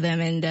 Happy for them.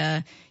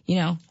 And,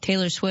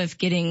 Taylor Swift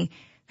getting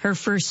her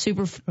first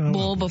Super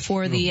Bowl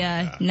before the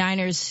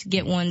Niners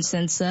get one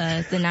since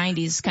the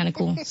 90s. Kind of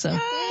cool. So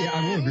yeah,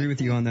 I will agree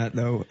with you on that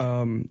though.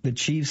 The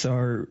Chiefs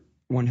are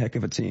one heck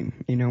of a team.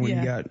 When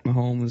you got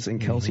Mahomes and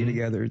Kelsey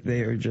together,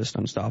 they are just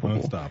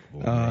unstoppable.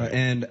 Right.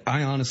 And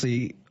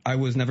I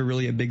was never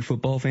really a big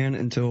football fan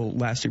until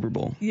last Super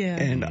Bowl. Yeah.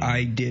 And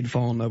I did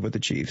fall in love with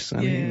the Chiefs. I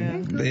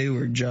mean, they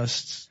were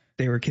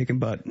kicking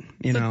butt,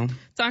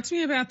 Talk to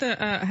me about the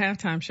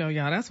halftime show,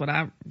 y'all. That's what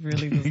I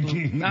really was.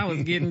 I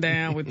was getting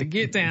down with the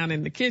get down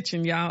in the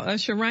kitchen, y'all.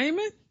 Usher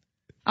Raymond?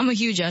 I'm a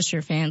huge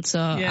Usher fan, so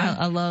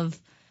I love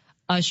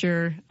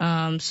Usher.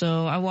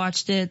 So I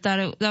watched it.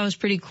 Thought that was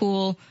pretty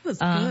cool. It was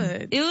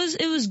good.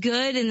 It was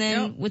good. And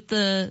then with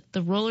the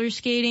roller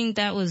skating,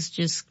 that was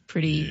just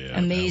pretty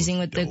amazing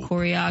with the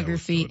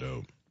choreography. That was so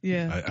dope.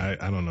 Yeah.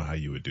 I don't know how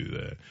you would do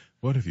that.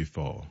 What if you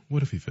fall?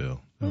 What if you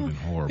fell? That would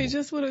have been horrible. He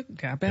just would have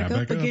got back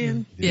up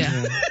again.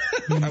 Yeah.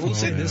 I will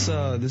say this,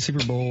 the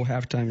Super Bowl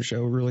halftime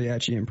show really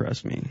actually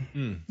impressed me.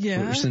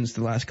 Yeah. Since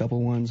the last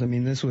couple ones. I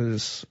mean, this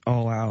was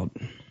all out.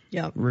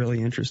 Yeah.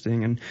 Really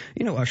interesting. And,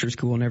 Usher's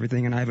cool and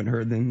everything, and I haven't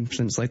heard them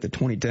since like the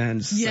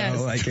 2010s. Yes.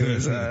 So it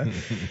was,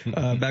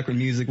 back when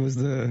music was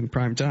the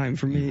prime time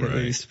for me at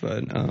least.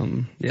 But,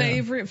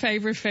 Favorite, my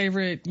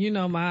favorite.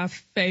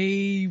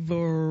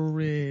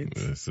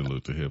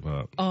 Salute to hip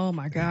hop. Oh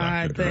my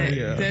God.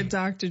 That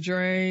Dr.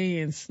 Dre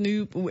and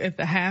Snoop at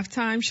the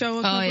halftime show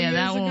a couple years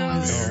ago.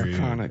 Was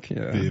iconic.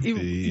 Yeah. 50,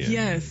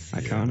 yes.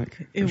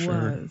 Iconic. It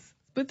was.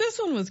 But this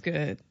one was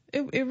good.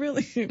 It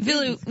really. I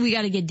feel like we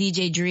got to get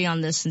DJ Dre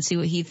on this and see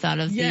what he thought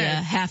of the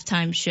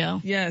halftime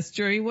show. Yes,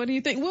 Dre, what do you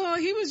think? Well,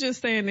 he was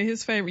just saying that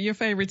your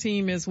favorite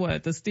team is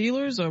what? The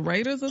Steelers or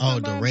Raiders or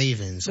something? Oh, the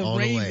Ravens, all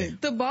the way.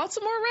 The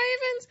Baltimore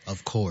Ravens?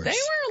 Of course. They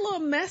were a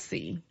little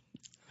messy.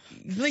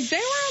 Like, they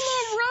were a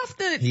little rough.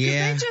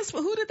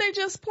 Who did they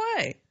just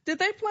play? Did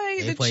they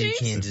play They the played Chiefs?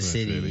 Kansas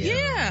City.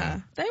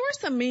 Yeah, they were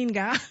some mean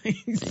guys.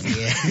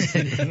 Yes.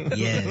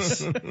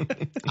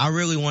 I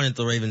really wanted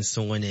the Ravens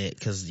to win it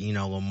because,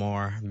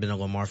 Lamar, been a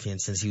Lamar fan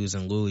since he was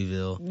in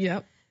Louisville.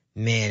 Yep.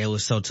 Man, it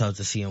was so tough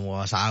to see him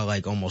lost.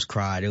 I almost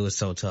cried. It was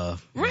so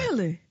tough.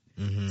 Really?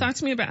 Mm-hmm. Talk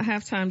to me about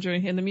halftime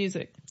during the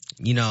music.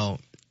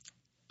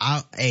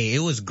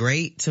 It was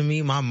great to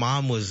me. My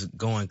mom was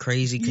going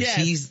crazy because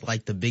she's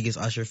like the biggest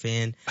Usher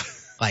fan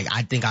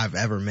I think I've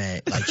ever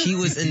met. She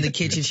was in the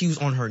kitchen. She was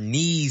on her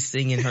knees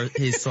singing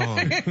his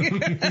song.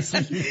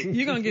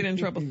 You're going to get in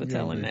trouble for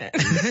telling that.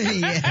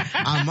 Yeah,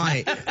 I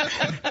might.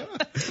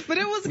 But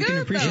it was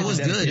good, though. It was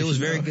good. It was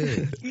very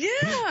good.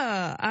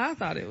 Yeah, I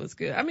thought it was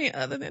good. I mean,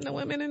 other than the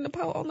women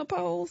on the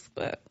poles,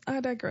 but I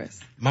digress.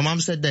 My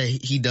mom said that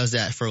he does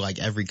that for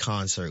every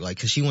concert,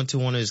 cause she went to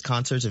one of his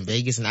concerts in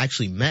Vegas and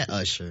actually met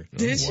Usher.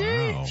 Did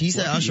she? She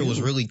said Usher was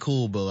really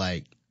cool,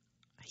 but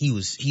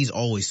he's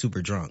always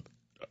super drunk.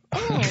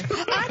 Oh, I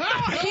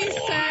thought he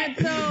said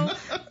though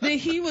that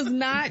he was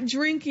not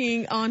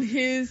drinking on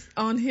his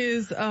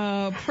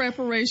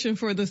preparation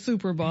for the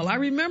Super Bowl. I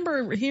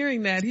remember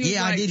hearing that. He was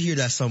I did hear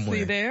that somewhere.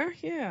 See there?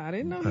 Yeah, I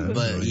didn't know he was.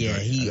 But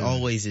he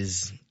always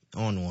is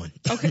on one.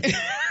 Okay.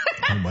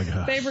 Oh my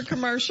God. Favorite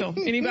commercial?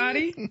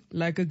 Anybody?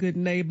 Like a Good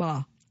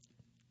Neighbor.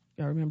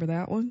 Y'all remember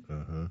that one?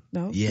 Uh-huh.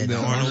 No? Yeah, the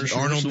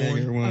Arnold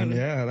one.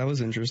 Yeah, that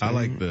was interesting. I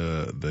like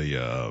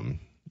the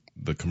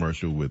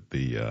commercial with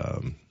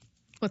the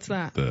what's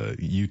that? The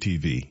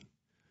UTV.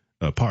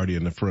 Party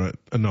in the front.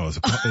 No, it's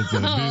a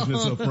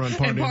business up front,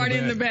 party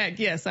in the back.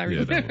 Yes, I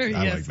remember.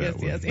 Yes.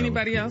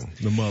 Anybody else?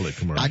 The mullet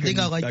commercial. I think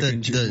I like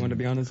one, to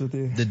be honest with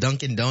you. The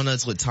Dunkin'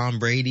 Donuts with Tom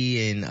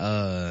Brady and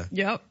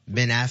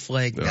Ben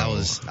Affleck.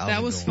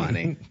 That was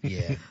funny.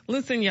 Yeah.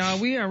 Listen, y'all,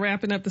 we are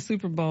wrapping up the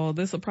Super Bowl.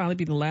 This will probably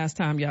be the last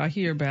time y'all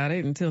hear about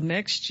it. Until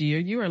next year,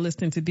 you are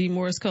listening to The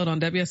Morris Code on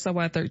WSOY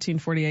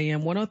 1340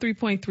 AM,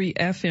 103.3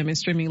 FM, and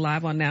streaming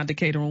live on Now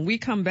Decatur. When we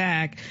come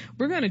back,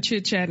 we're going to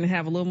chit chat and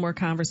have a little more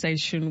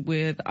conversation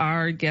with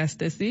our guest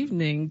this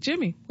evening.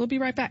 Jimmy, we'll be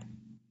right back.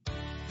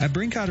 At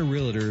Brinkotter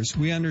Realtors,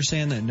 we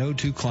understand that no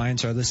two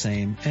clients are the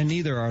same, and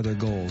neither are their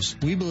goals.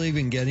 We believe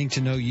in getting to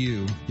know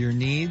you, your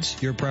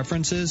needs, your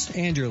preferences,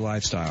 and your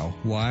lifestyle.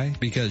 Why?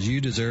 Because you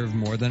deserve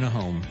more than a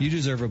home. You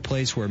deserve a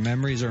place where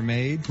memories are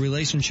made,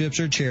 relationships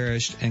are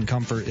cherished, and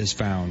comfort is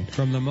found.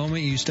 From the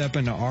moment you step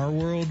into our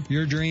world,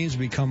 your dreams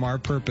become our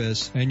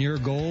purpose, and your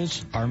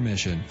goals, our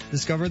mission.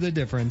 Discover the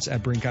difference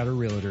at Brinkotter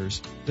Realtors.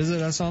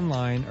 Visit us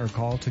online or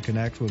call to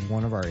connect with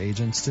one of our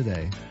agents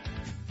today.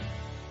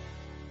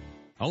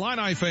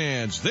 Illini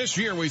fans, this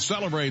year we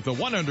celebrate the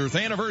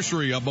 100th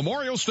anniversary of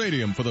Memorial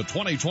Stadium for the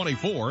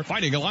 2024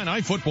 Fighting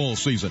Illini football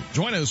season.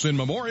 Join us in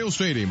Memorial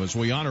Stadium as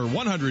we honor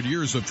 100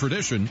 years of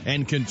tradition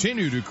and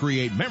continue to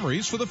create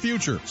memories for the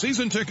future.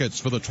 Season tickets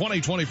for the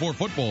 2024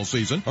 football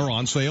season are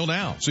on sale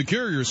now.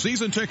 Secure your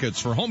season tickets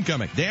for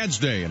Homecoming, Dad's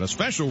Day, and a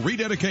special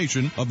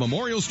rededication of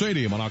Memorial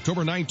Stadium on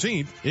October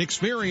 19th.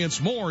 Experience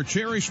more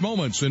cherished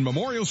moments in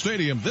Memorial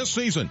Stadium this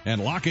season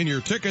and lock in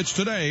your tickets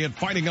today at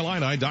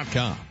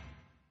fightingillini.com.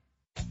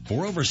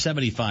 For over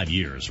 75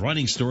 years,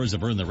 Runnings stores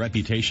have earned the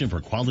reputation for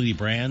quality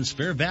brands,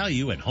 fair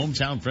value, and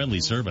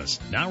hometown-friendly service.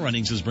 Now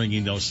Runnings is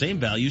bringing those same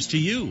values to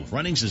you.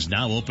 Runnings is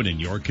now open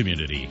in your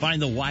community.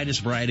 Find the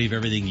widest variety of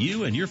everything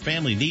you and your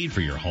family need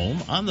for your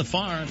home, on the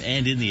farm,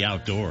 and in the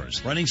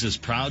outdoors. Runnings is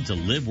proud to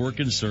live, work,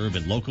 and serve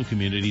in local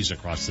communities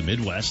across the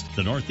Midwest,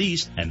 the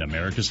Northeast, and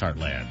America's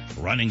heartland.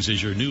 Runnings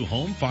is your new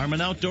home, farm,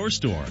 and outdoor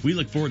store. We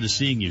look forward to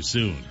seeing you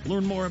soon.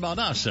 Learn more about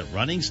us at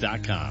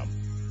Runnings.com.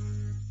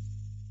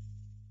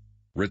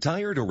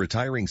 Retired or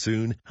retiring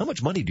soon? How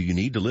much money do you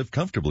need to live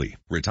comfortably?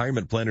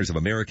 Retirement Planners of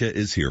America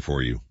is here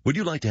for you. Would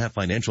you like to have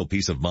financial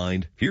peace of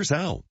mind? Here's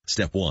how.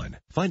 Step 1.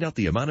 Find out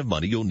the amount of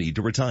money you'll need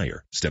to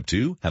retire. Step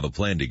 2. Have a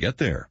plan to get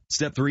there.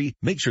 Step 3.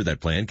 Make sure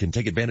that plan can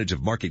take advantage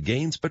of market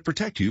gains but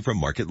protect you from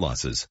market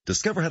losses.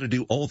 Discover how to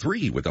do all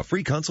three with a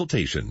free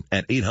consultation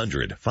at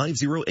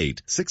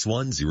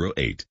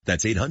 800-508-6108.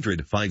 That's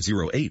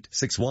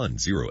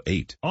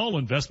 800-508-6108. All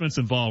investments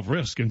involve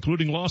risk,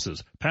 including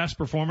losses. Past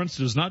performance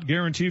does not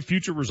guarantee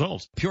future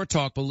results. Pure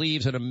Talk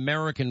believes in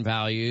American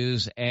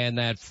values and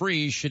that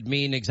free should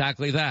mean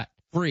exactly that.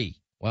 Free.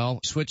 Well,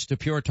 switch to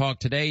Pure Talk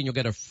today and you'll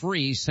get a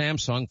free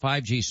Samsung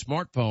 5G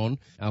smartphone.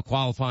 Now,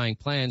 qualifying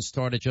plans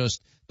start at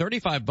just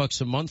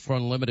 $35 a month for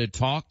unlimited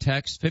talk,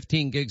 text,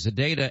 15 gigs of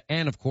data,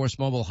 and of course,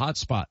 mobile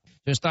hotspot.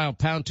 Just dial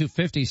pound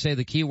 250, say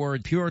the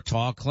keyword Pure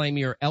Talk, claim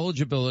your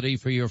eligibility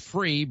for your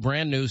free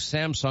brand new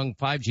Samsung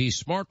 5G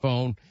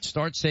smartphone.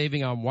 Start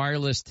saving on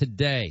wireless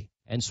today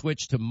and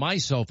switch to my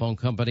cell phone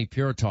company,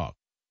 Pure Talk.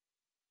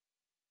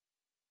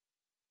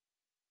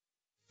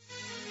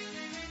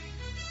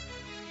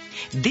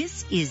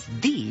 This is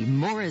the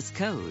Morris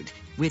Code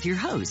with your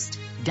host,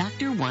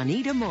 Dr.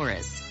 Juanita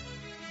Morris.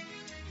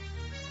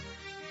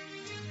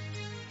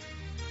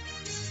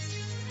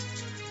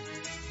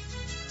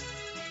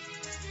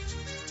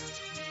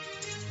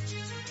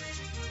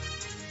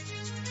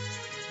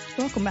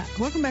 Welcome back.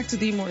 Welcome back to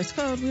the Morris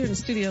Code. We're in the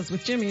studios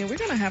with Jimmy, and we're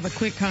going to have a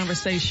quick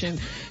conversation.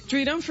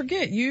 Dree, don't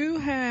forget, you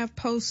have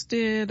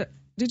posted,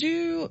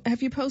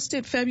 have you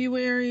posted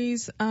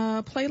February's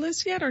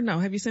playlist yet or no?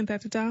 Have you sent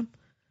that to Dom?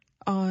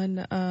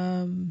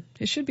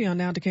 It should be on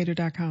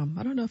nowdecatur.com.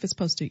 I don't know if it's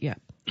posted yet.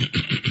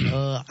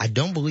 I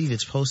don't believe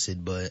it's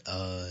posted, but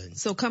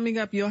so coming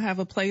up you'll have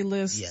a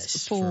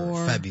playlist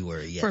for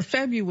February. Yes. For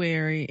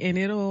February, and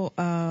it'll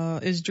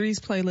is Dree's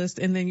playlist,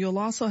 and then you'll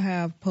also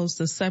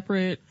post a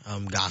separate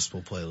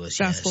gospel playlist.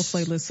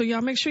 Playlist. So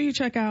y'all make sure you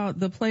check out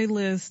the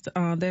playlist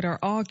that are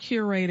all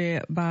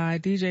curated by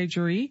DJ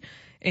Dree.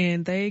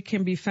 And they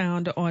can be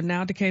found on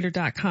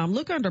nowdecatur.com.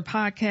 Look under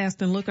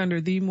podcast and look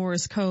under the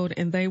Morris Code,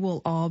 and they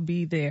will all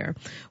be there.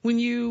 When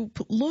you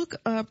look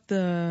up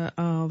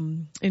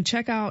and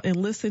check out and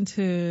listen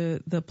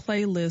to the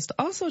playlist,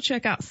 also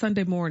check out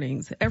Sunday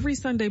mornings. Every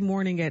Sunday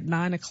morning at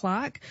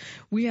 9:00,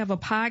 we have a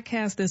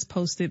podcast that's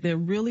posted that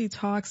really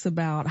talks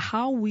about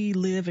how we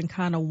live and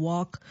kind of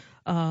walk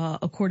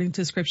according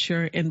to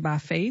scripture and by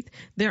faith.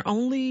 They're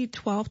only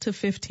 12 to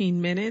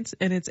 15 minutes,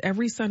 and it's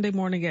every Sunday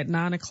morning at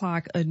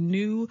 9:00. A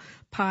new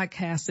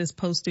podcast is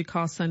posted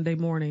called Sunday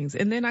Mornings.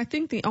 And then I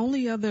think the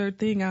only other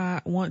thing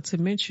I want to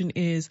mention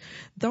is,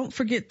 don't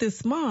forget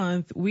this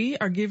month we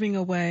are giving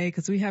away,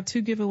 because we have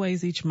 2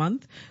 giveaways each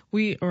month.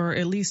 We are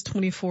at least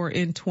 24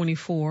 in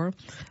 24.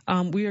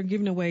 We are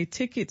giving away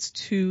tickets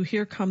to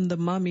Here Come the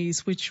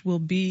Mummies, which will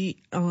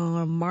be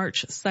on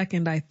March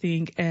 2nd, I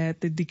think,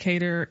 at the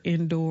Decatur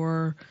Indoor.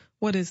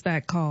 What is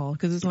that called?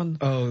 Because it's on.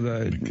 Called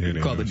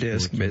the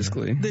disc,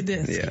 basically. The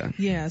disc.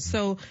 Yeah.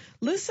 So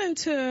listen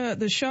to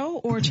the show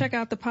or check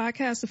out the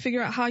podcast to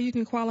figure out how you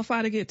can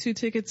qualify to get 2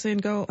 tickets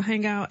and go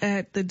hang out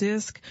at the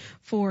disc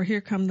for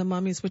Here Come the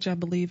Mummies, which I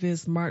believe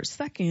is March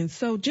 2nd.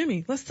 So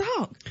Jimmy, let's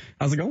talk.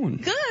 How's it going?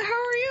 Good. How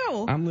are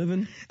you? I'm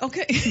living.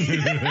 Okay.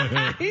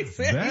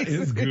 That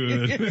is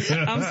good.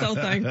 I'm so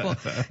thankful.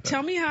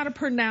 Tell me how to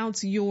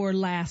pronounce your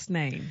last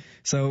name.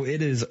 So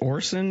it is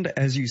Orson,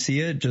 as you see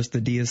it, just the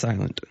D is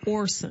silent.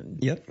 Orson.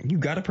 Yep, you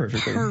got it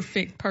perfectly.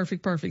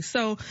 Perfect.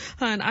 So,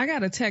 hon, I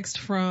got a text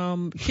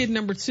from kid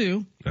number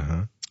 2.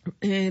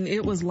 And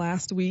it was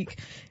last week,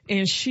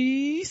 and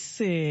she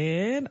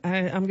said,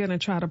 I'm going to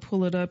try to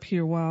pull it up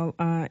here while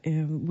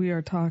we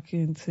are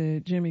talking to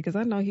Jimmy, because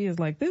I know he is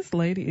like, this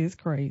lady is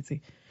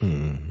crazy. Wait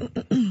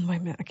a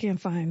minute, I can't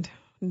find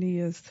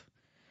Nia's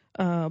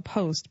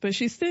post, but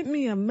she sent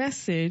me a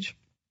message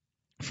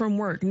from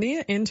work.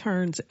 Nia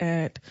interns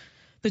at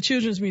the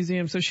Children's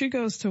Museum, so she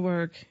goes to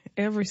work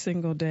every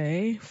single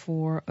day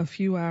for a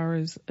few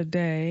hours a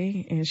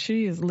day, and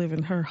she is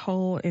living her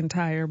whole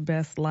entire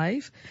best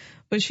life.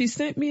 But she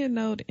sent me a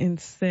note and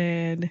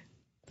said,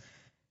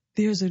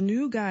 there's a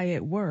new guy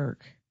at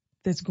work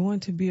that's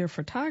going to be a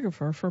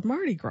photographer for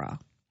Mardi Gras.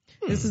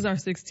 This is our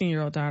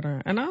 16-year-old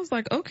daughter. And I was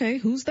like, okay,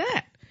 who's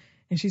that?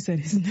 And she said,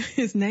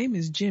 his name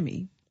is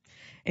Jimmy.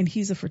 And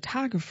he's a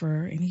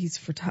photographer, and he's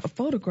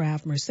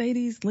photographed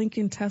Mercedes,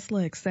 Lincoln,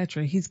 Tesla,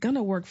 etc. He's going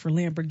to work for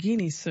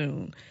Lamborghini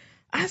soon.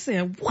 I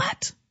said,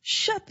 what?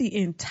 Shut the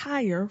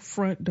entire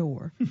front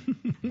door.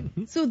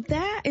 So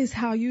that is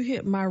how you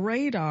hit my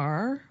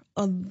radar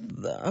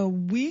a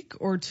week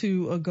or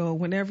 2 ago,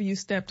 whenever you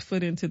stepped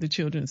foot into the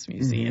Children's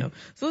Museum. Mm-hmm.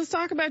 So let's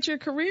talk about your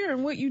career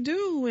and what you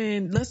do,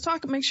 and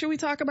make sure we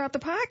talk about the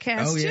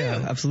podcast too.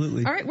 Yeah,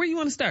 absolutely. All right, where you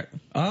want to start?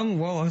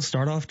 Well, I'll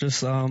start off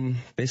just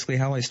basically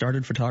how I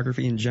started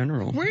photography in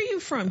general. Where are you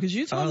from? Because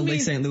you told me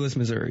Lake St. Louis,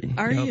 Missouri.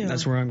 Are you?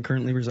 That's where I'm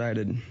currently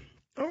resided.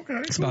 Okay.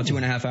 It's about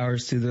 2.5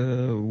 hours to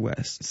the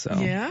west. So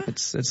yeah,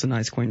 it's a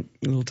nice, quaint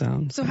little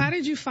town. So how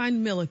did you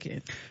find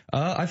Millikin?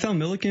 I found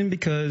Millikin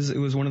because it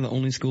was one of the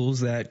only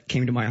schools that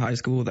came to my high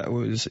school that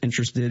was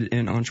interested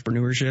in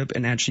entrepreneurship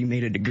and actually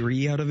made a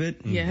degree out of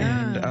it. Yeah.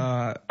 And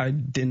I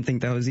didn't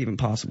think that was even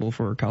possible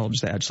for a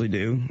college to actually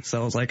do.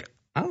 So I was like,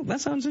 oh,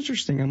 that sounds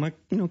interesting. I'm like,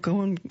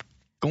 go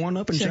on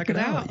up and check it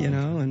out,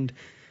 and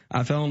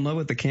I fell in love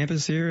with the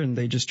campus here, and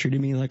they just treated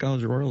me like I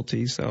was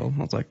royalty. So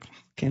I was like,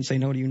 can't say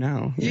no to you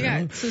now. You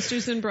got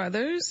sisters and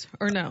brothers,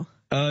 or no?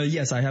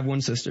 Yes, I have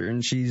one sister,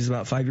 and she's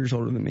about 5 years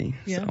older than me.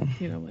 Yeah, so.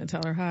 You don't want to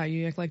tell her hi.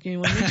 You act like you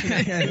didn't want to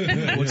mention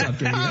it. What's up,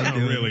 Dave? I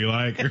don't really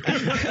like her.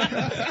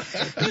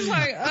 It's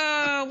like,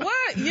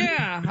 what?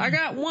 Yeah, I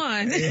got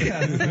one.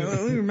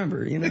 Yeah, we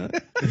remember,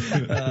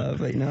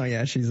 but no,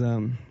 yeah, she's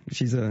a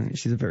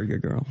very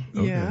good girl.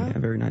 Okay. Yeah, a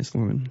very nice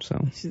woman.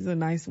 So she's a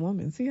nice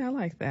woman. See, I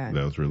like that.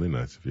 That was really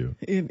nice of you.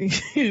 It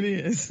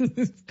is.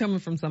 Coming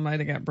from somebody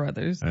that got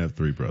brothers. I have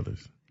 3 brothers.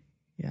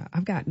 Yeah,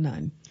 I've got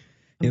none.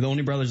 Yeah, the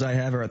only brothers I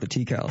have are at the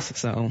Teak House,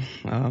 so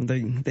they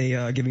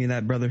give me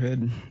that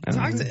brotherhood.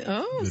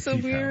 So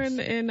we're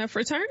in a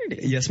fraternity.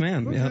 Yes,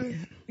 ma'am. Okay.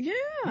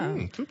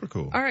 Yeah. Super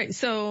cool. All right,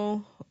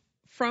 so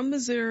from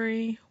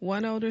Missouri,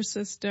 one older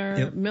sister.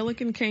 Yep.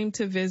 Millikin came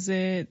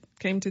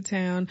to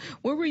town.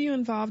 What were you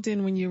involved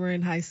in when you were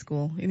in high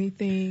school?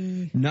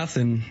 Anything?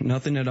 Nothing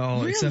at all,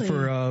 really? Except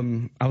for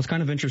I was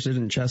kind of interested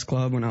in chess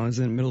club when I was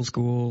in middle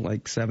school,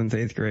 like 7th,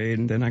 8th grade,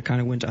 and then I kind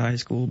of went to high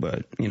school.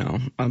 But me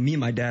and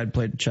my dad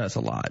played chess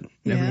a lot.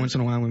 Yeah. Every once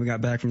in a while when we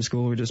got back from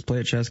school, we just play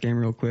a chess game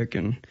real quick,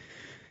 and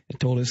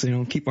told us,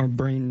 keep our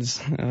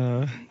brains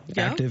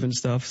active and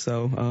stuff.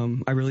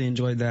 So I really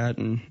enjoyed that,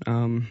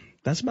 and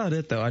that's about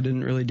it, though. I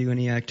didn't really do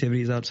any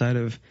activities outside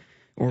of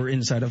or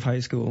inside of high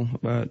school,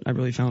 but I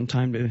really found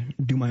time to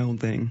do my own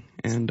thing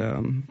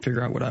and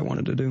figure out what I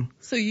wanted to do.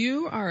 So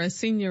you are a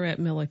senior at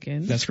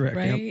Millikin. That's correct.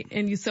 Right? Yep.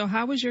 And so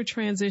how was your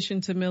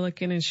transition to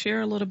Millikin, and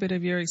share a little bit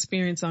of your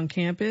experience on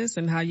campus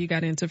and how you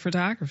got into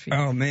photography?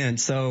 Oh man.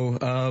 So,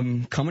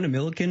 coming to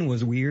Millikin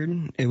was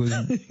weird. It was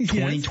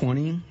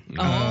 2020.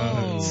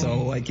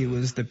 So it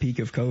was the peak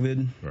of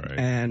COVID. Right.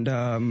 And,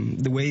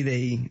 the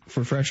way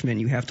for freshmen,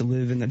 you have to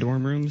live in the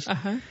dorm rooms.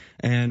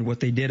 And what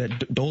they did at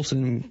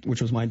Dolson,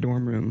 which was my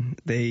dorm room,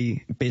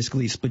 they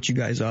basically split you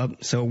guys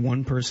up. So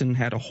one person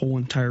had a whole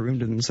entire room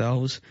to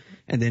themselves.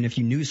 And then if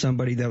you knew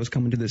somebody that was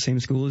coming to the same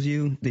school as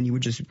you, then you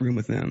would just room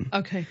with them.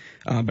 Okay.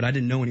 But I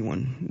didn't know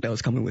anyone that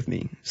was coming with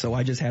me. So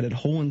I just had a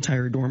whole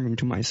entire dorm room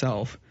to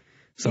myself.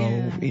 So,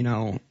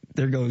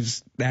 there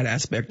goes that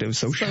aspect of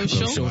social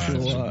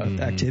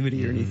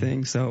activity or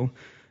anything. So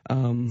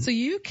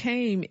you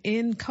came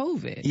in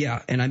COVID.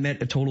 Yeah, and I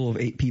met a total of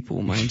 8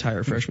 people my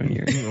entire freshman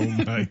year. Oh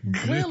my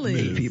goodness.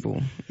 Really? 8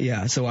 people.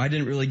 Yeah, so I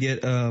didn't really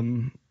get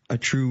a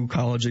true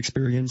college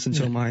experience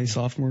until my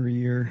sophomore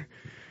year,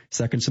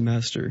 second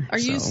semester. Are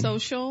you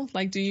social?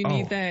 Like, do you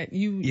need that?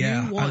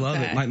 You want I love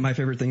that. it. My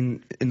favorite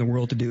thing in the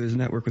world to do is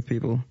network with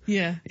people.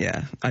 Yeah.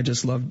 Yeah, I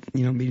just love,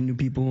 meeting new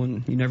people,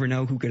 and you never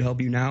know who could help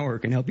you now or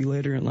can help you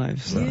later in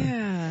life. So,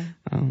 yeah.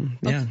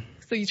 Yeah.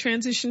 So you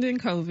transitioned in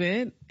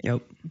COVID.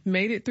 Yep.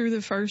 Made it through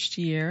the first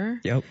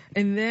year. Yep.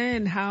 And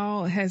then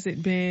how has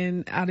it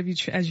been out of you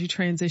as you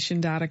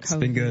transitioned out of COVID? It's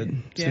been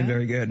good. It's been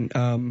very good.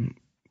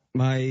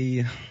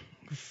 My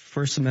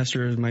first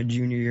semester of my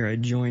junior year, I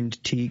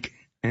joined TEAC,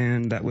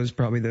 and that was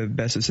probably the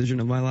best decision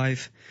of my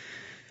life.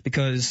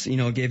 Because,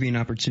 it gave me an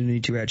opportunity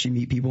to actually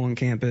meet people on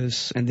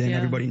campus, and then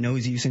everybody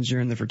knows you since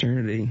you're in the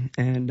fraternity.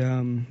 And,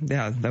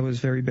 that was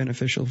very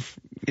beneficial,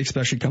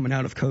 especially coming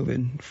out of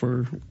COVID,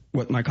 for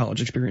what my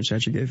college experience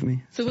actually gave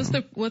me. So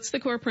what's the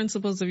core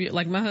principles of you?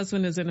 Like, my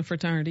husband is in a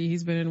fraternity.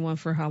 He's been in one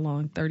for how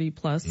long? 30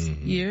 plus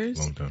years?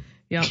 Long time.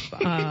 Yep.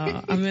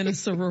 I'm in a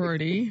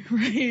sorority,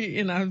 right?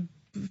 And I've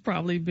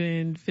probably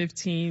been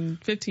 15,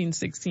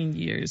 16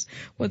 years.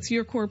 What's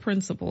your core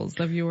principles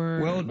of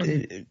your... Well,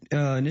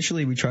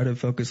 initially we try to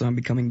focus on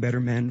becoming better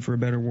men for a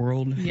better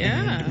world.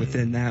 Yeah. And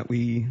within that,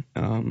 we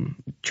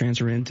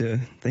transfer into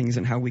things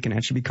and how we can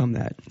actually become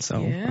that. So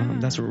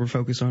that's what we're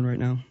focused on right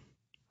now.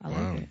 I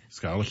like it.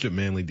 Scholarship,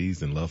 manly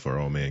deeds, and love for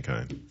all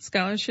mankind.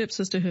 Scholarship,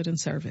 sisterhood, and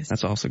service.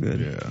 That's also good.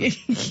 Yeah.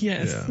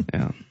 Yes.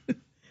 Yeah.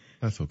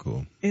 That's so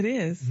cool. It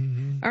is.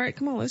 All right,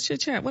 come on, let's chit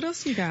chat. What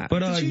else you got?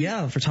 But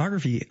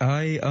photography.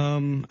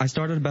 I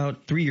started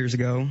about 3 years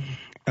ago.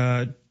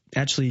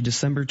 Actually,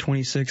 December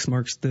 26th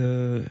marks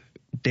the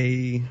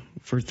day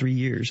for 3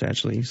 years.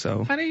 Actually,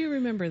 so. How do you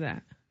remember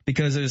that?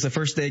 Because it was the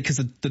first day. Because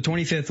the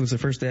 25th was the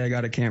first day I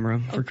got a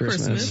camera for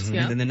Christmas.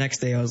 Yeah. And then the next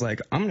day I was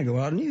like, I'm gonna go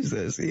out and use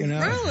this.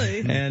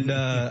 Really? And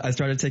I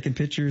started taking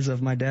pictures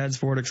of my dad's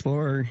Ford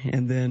Explorer,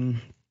 and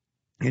then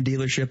a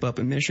dealership up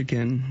in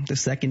Michigan, the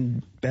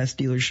second best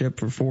dealership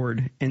for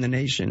Ford in the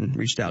nation,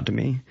 reached out to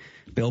me,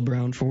 Bill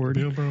Brown Ford.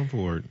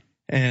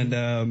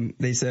 And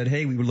they said,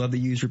 hey, we would love to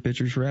use your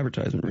pictures for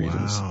advertisement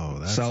reasons.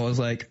 Wow, so I was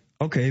like,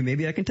 okay,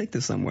 maybe I can take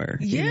this somewhere.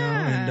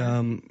 Yeah.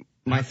 And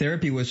my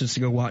therapy was just to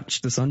go watch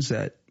the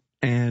sunset.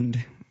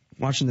 And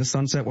watching the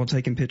sunset while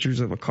taking pictures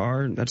of a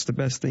car, that's the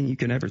best thing you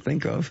can ever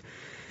think of.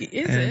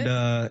 Is it?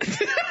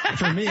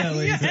 For me at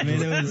least. I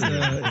mean, it was,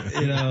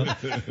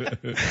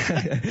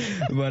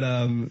 but,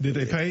 did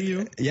they pay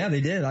you? Yeah, they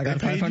did. I got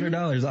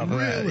 $500 off of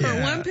that.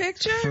 For one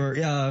picture?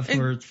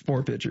 For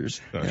 4 pictures.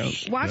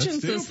 Watching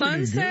the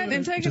sunset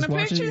and taking a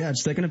picture?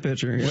 Just taking a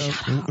picture.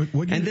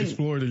 What year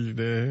Explorer did you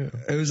have?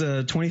 It was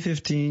a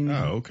 2015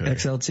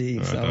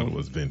 XLT. I thought it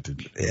was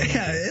vintage.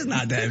 Yeah, it's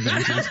not that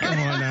vintage. Come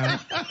on now.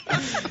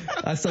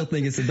 I still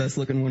think it's the best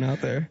looking one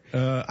out there.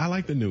 I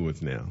like the new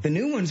ones now. The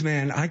new ones,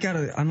 man,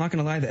 I'm not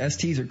gonna lie, the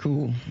STs are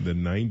cool. The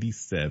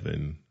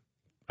 97,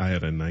 I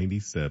had a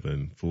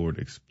 97 Ford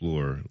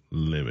Explorer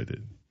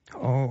Limited.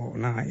 Oh,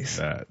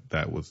 nice.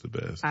 That was the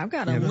best. I've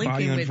got a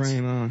Lincoln with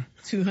frame,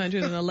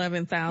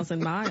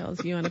 211,000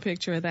 miles. You want a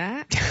picture of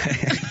that?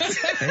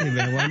 Hey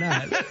man, why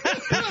not?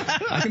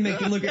 I can make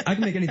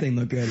anything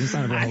look good. It's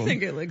not a problem. I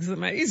think it looks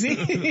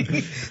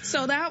amazing.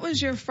 So that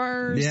was your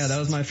first? Yeah, that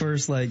was my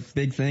first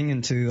big thing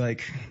into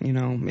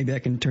maybe I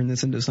can turn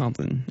this into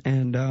something.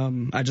 And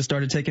I just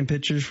started taking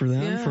pictures for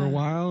them for a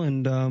while,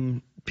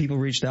 and people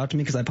reached out to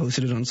me because I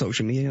posted it on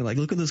social media, like,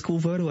 look at this cool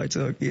photo I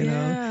took, you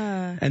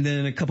know? And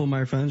then a couple of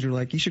my friends were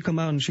like, you should come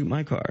out and shoot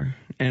my car.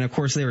 And of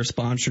course they were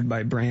sponsored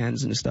by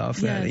brands and stuff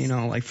that,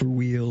 like for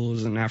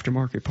wheels and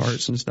aftermarket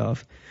parts and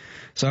stuff.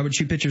 So I would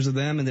shoot pictures of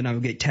them, and then I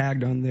would get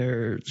tagged on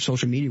their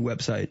social media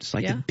websites,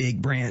 like the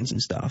big brands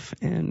and stuff.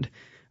 And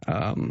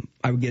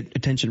I would get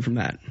attention from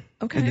that.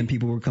 Okay. And then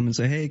people would come and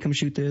say, hey, come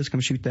shoot this, come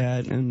shoot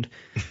that. And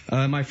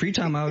my free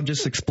time, I would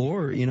just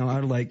explore. You know, I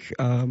would like,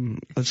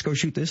 let's go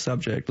shoot this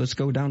subject. Let's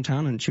go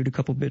downtown and shoot a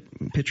couple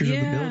pictures of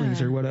the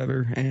buildings or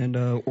whatever. And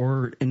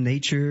or in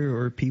nature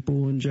or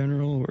people in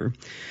general.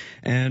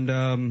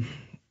 And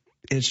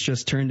it's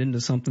just turned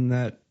into something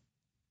that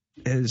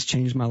has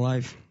changed my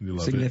life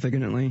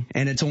significantly.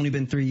 And it's only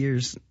been 3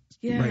 years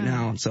right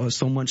now.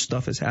 So much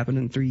stuff has happened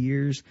in 3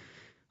 years.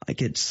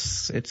 Like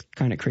it's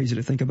kind of crazy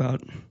to think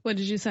about. What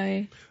did you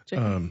say,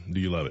 Jacob? Do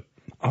you love it?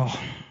 Oh,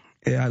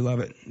 yeah, I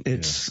love it.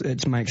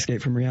 It's my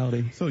escape from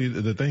reality. So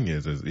the thing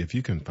is if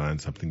you can find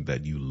something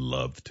that you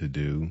love to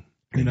do,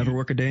 you never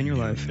work a day in your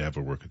life.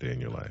 Never work a day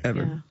in your life.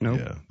 Ever. Yeah. Nope.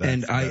 Yeah,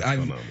 and that's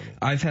phenomenal.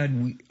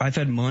 I've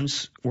had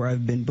months where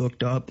I've been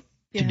booked up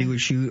to do a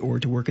shoot or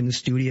to work in the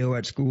studio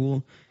at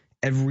school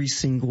every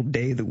single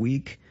day of the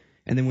week.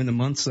 And then when the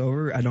month's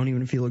over, I don't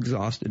even feel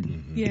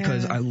exhausted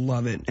because I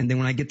love it. And then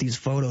when I get these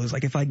photos,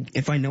 like if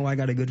I know I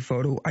got a good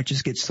photo, I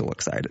just get so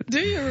excited. Do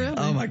you really?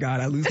 Oh my God,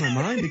 I lose my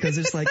mind because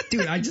it's like,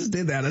 dude, I just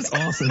did that. That's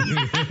awesome.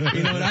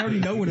 You know, and I already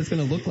know what it's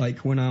going to look like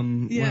when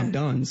I'm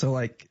done. So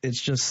like,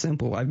 it's just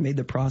simple. I've made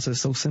the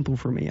process so simple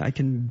for me. I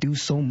can do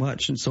so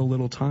much in so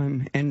little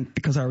time. And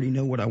because I already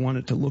know what I want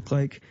it to look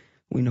like,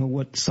 we know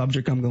what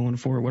subject I'm going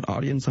for, what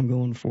audience I'm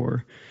going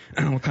for,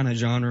 what kind of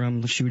genre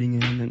I'm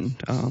shooting in,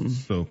 and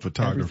so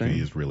photography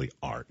is really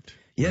art.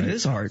 Yeah, right? It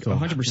is art.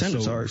 100%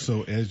 it's art.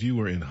 So as you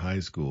were in high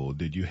school,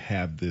 did you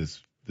have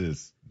this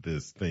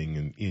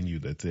thing in you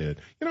that said,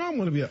 you know, I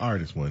want to be an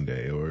artist one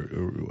day, or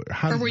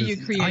how? Or were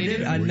you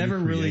creative? I never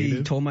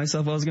really told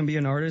myself I was going to be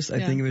an artist. I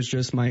think it was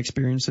just my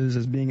experiences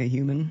as being a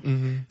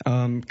human.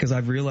 Because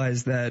I've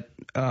realized that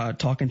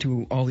talking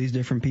to all these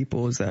different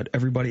people is that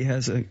everybody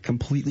has a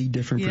completely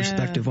different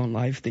perspective on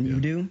life than you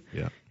do.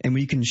 Yeah. And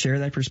when you can share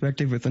that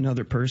perspective with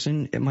another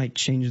person, it might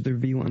change their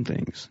view on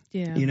things.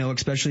 Yeah. You know,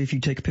 especially if you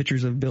take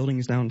pictures of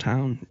buildings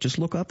downtown, just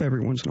look up every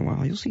once in a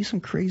while. You'll see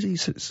some crazy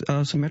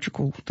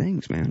symmetrical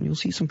things, man. You'll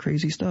see some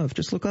crazy stuff.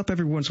 Just look up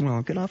every once in a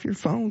while. Get off your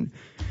phone.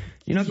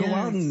 You know, go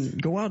out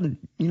and,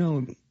 you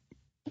know,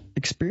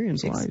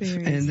 experience life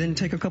and then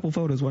take a couple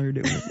photos while you're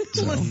doing it.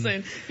 So.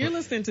 Listen, you're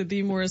listening to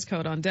The Morris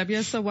Code on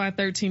WSOY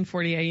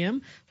 1340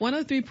 AM,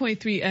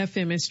 103.3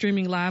 FM, and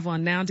streaming live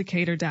on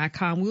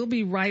nowdecatur.com. We'll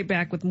be right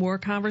back with more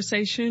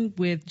conversation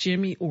with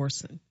Jimmy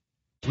Orson.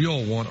 We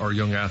all want our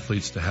young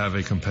athletes to have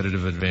a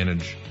competitive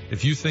advantage.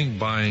 If you think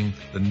buying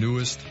the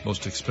newest,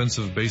 most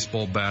expensive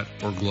baseball bat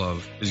or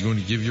glove is going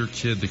to give your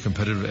kid the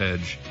competitive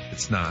edge,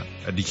 it's not.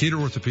 At Decatur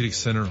Orthopedic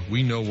Center,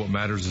 we know what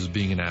matters is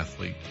being an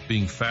athlete,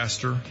 being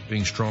faster,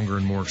 being stronger,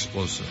 and more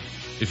explosive.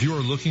 If you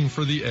are looking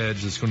for the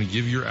edge that's going to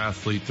give your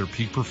athlete their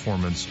peak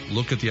performance,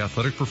 look at the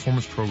Athletic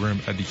Performance Program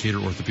at Decatur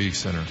Orthopedic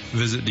Center.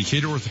 Visit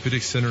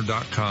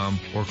DecaturOrthopedicCenter.com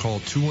or call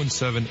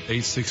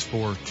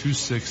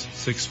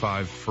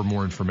 217-864-2665 for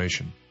more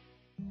information.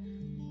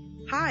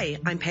 Hi,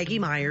 I'm Peggy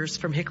Myers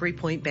from Hickory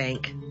Point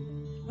Bank.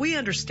 We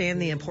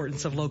understand the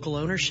importance of local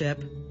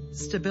ownership,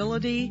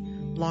 stability,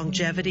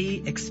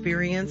 longevity,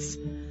 experience,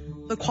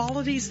 the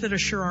qualities that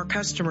assure our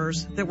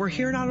customers that we're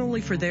here not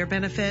only for their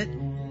benefit,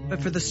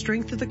 but for the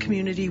strength of the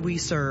community we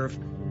serve.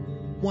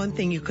 One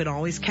thing you can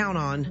always count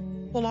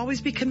on, we'll always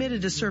be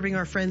committed to serving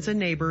our friends and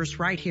neighbors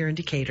right here in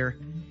Decatur.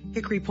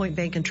 Hickory Point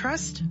Bank and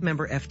Trust,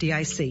 member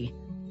FDIC.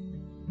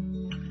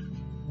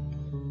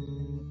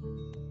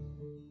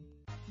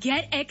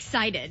 Get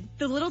excited.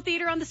 The Little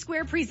Theater on the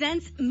Square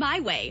presents My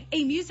Way,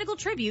 a musical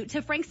tribute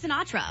to Frank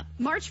Sinatra,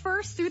 March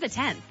 1st through the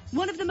 10th.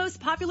 One of the most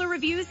popular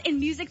reviews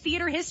in music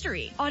theater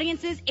history.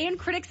 Audiences and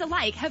critics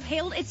alike have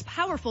hailed its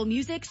powerful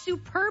music,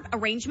 superb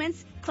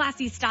arrangements,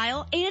 classy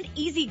style, and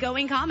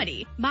easygoing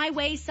comedy. My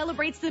Way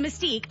celebrates the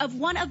mystique of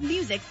one of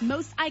music's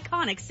most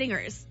iconic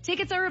singers.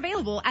 Tickets are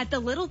available at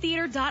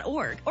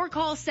thelittletheater.org or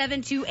call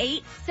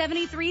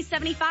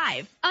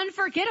 728-7375.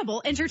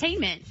 Unforgettable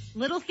entertainment.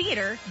 Little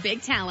Theater,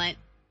 big talent.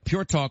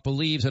 Pure Talk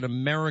believes in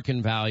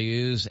American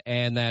values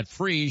and that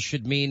free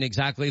should mean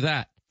exactly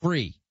that.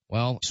 Free.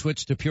 Well,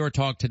 switch to Pure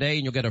Talk today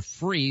and you'll get a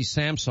free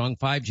Samsung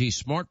 5G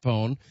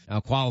smartphone. Now,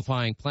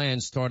 qualifying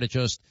plans start at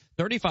just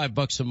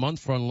 $35 a month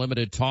for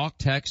unlimited talk,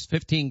 text,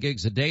 15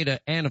 gigs of data,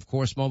 and of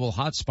course, mobile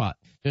hotspot.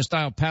 Just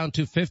dial pound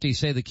 250,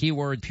 say the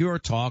keyword Pure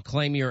Talk,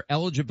 claim your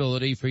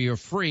eligibility for your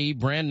free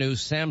brand new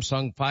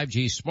Samsung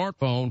 5G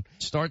smartphone.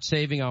 Start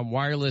saving on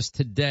wireless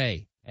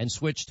today. And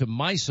switch to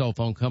my cell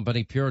phone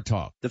company, Pure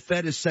Talk. The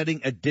Fed is setting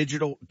a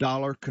digital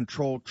dollar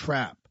control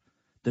trap.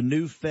 The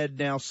new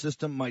FedNow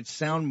system might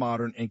sound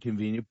modern and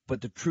convenient, but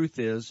the truth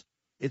is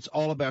it's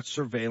all about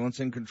surveillance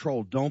and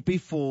control. Don't be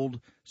fooled.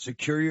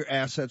 Secure your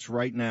assets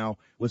right now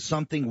with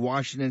something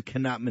Washington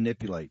cannot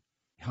manipulate.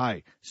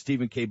 Hi,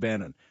 Stephen K.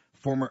 Bannon,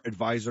 former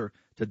advisor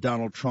to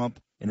Donald Trump.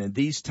 And in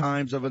these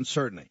times of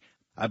uncertainty,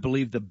 I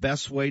believe the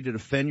best way to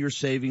defend your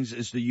savings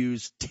is to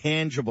use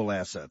tangible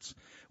assets,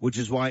 which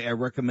is why I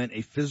recommend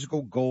a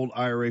physical gold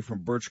IRA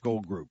from Birch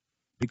Gold Group,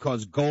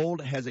 because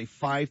gold has a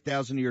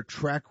 5,000-year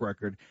track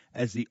record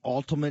as the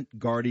ultimate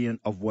guardian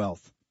of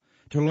wealth.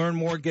 To learn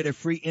more, get a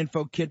free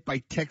info kit by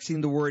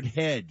texting the word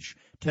HEDGE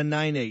to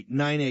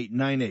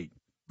 989898.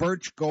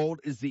 Birch Gold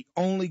is the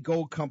only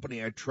gold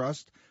company I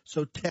trust,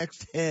 so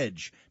text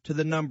HEDGE to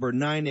the number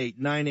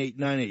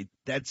 989898.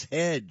 That's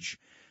HEDGE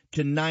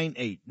to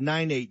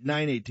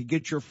 989898 to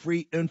get your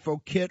free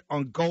info kit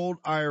on gold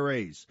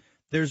IRAs.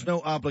 There's no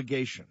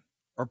obligation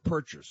or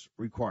purchase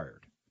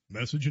required.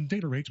 Message and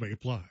data rates may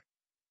apply.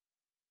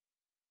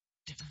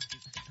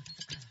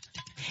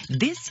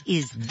 This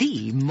is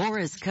the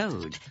Morris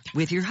Code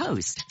with your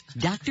host,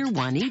 Dr.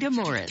 Juanita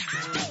Morris.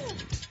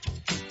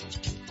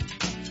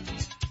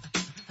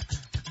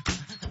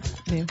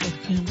 Been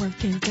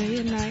working day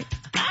and night.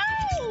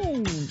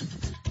 Ow!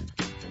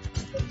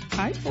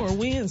 Hype for a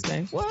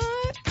Wednesday. What?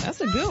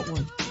 That's a good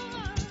one.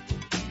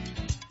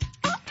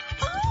 I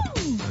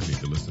need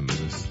to listen to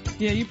this.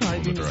 Yeah, you probably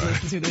need to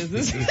listen to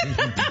this.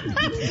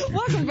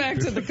 Welcome back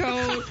to the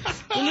Code.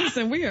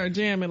 Listen, we are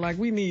jamming like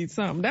we need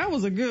something. That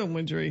was a good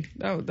one, Dree.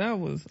 That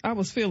was, I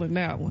was feeling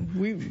that one.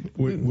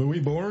 Were we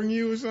boring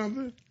you or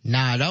something?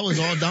 Nah, that was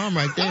all Dom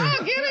right there. Oh,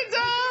 get it,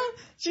 Dom.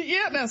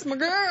 Yeah, that's my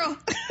girl.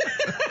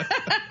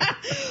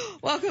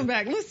 Welcome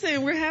back.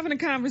 Listen, we're having a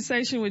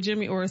conversation with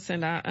Jimmy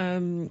Orson. I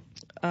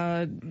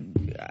don't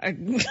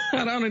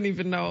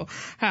even know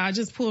how. I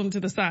just pulled him to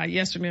the side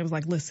yesterday. I was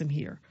like, listen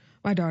here.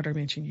 My daughter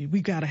mentioned you.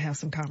 We got to have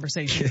some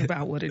conversations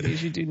about what it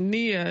is you do.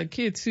 Nia,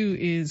 kid 2,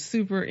 is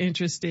super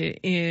interested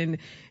in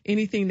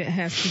anything that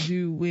has to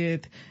do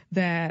with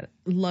that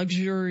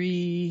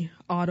luxury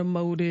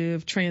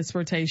automotive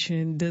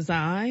transportation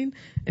design.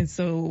 And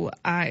so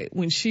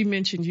when she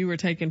mentioned you were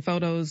taking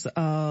photos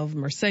of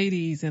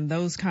Mercedes and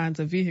those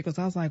kinds of vehicles,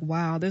 I was like,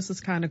 wow, this is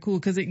kind of cool,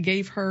 because it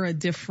gave her a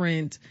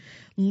different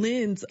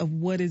lens of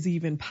what is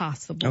even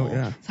possible. Oh,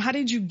 yeah. So how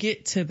did you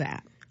get to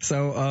that?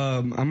 So,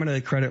 I'm going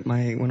to credit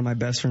one of my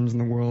best friends in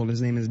the world.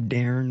 His name is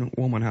Darren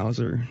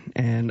Wollmanhauser.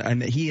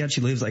 And he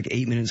actually lives like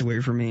 8 minutes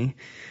away from me,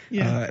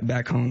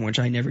 back home, which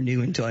I never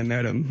knew until I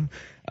met him.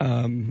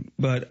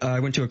 But I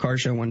went to a car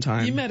show one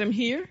time. You met him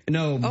here?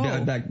 No,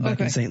 back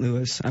in St.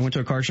 Louis. I went to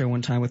a car show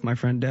one time with my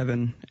friend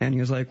Devin, and he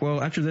was like,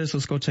 well, after this,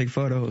 let's go take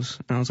photos.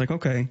 And I was like,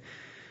 okay.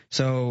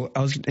 So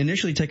I was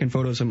initially taking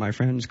photos of my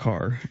friend's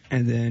car,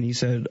 and then he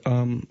said,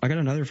 I got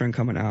another friend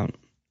coming out,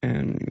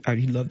 and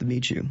he'd love to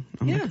meet you.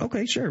 I'm like,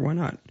 okay, sure, why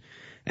not?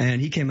 And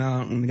he came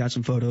out, and we got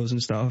some photos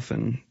and stuff,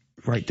 and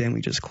right then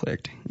we just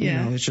clicked. You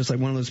know, it's just like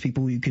one of those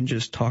people you can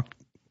just talk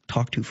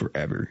to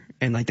forever,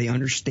 and like they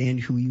understand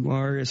who you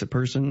are as a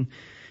person,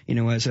 you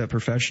know, as a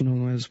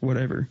professional, as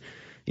whatever,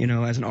 you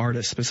know, as an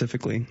artist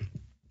specifically.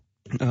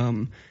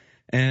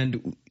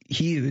 And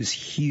he is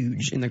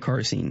huge in the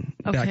car scene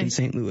back in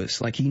St.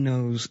 Louis. Like, he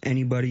knows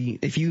anybody.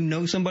 If you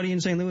know somebody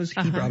in St. Louis,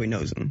 he probably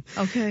knows them.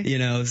 Okay. You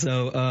know,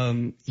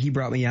 so he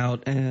brought me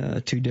out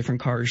to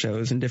different car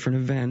shows and different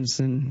events,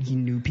 and he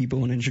knew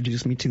people and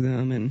introduced me to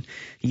them. And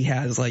he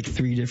has like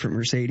 3 different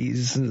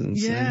Mercedes. And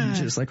so he's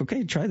just like,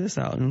 okay, try this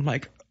out. And I'm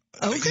like,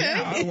 okay,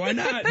 yeah, why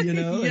not? You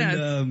know?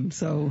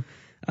 Yes.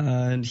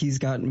 And he's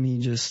gotten me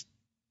just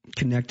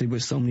connected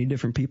with so many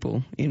different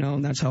people, you know,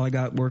 and that's how I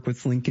got work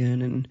with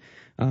Lincoln. And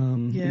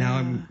now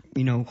I'm,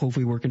 you know,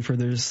 hopefully working for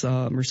this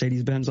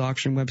Mercedes-Benz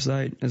auction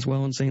website as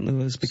well in St.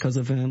 Louis because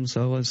of him.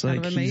 So it's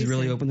like he's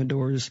really opened the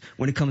doors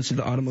when it comes to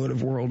the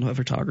automotive world of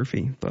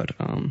photography. But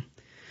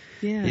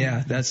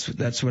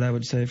that's what I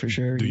would say for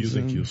sure. Do you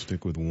think you'll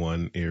stick with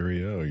one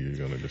area, or you're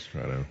gonna just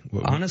try to?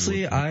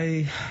 Honestly,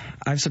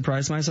 I've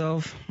surprised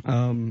myself.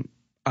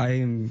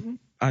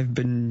 I've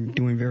been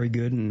doing very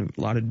good in a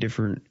lot of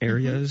different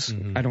areas.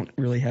 Mm-hmm. I don't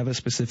really have a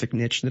specific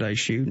niche that I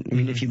shoot. I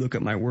mean, if you look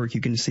at my work,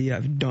 you can see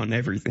I've done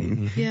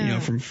everything, you know,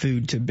 from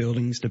food to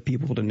buildings to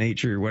people to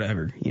nature,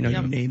 whatever, you know,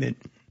 you name it.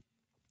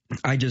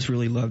 I just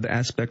really love the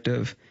aspect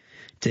of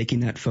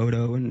taking that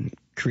photo and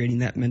creating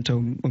that memento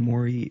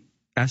mori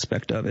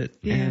aspect of it.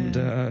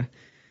 And,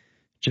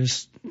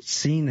 just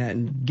seeing that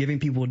and giving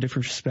people a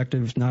different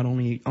perspective, not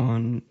only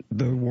on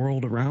the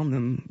world around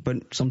them,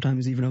 but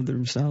sometimes even of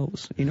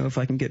themselves. You know, if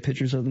I can get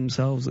pictures of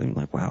themselves, they're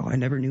like, wow, I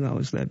never knew I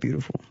was that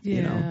beautiful. Yeah.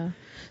 You know?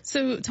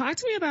 So talk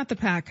to me about the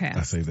podcast.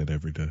 I say that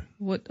every day.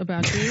 What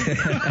about you?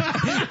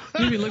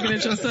 You be looking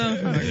at yourself?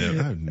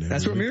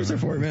 That's what mirrors are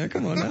for, man.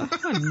 Come on now.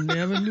 I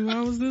never knew I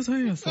was this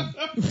handsome.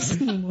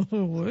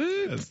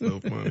 What? That's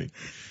so funny.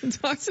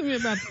 Talk to me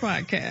about the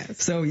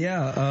podcast. So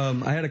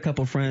I had a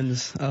couple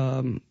friends,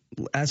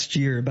 last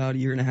year, about a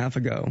year and a half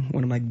ago,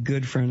 one of my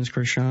good friends,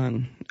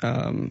 Krishan,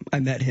 I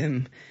met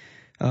him,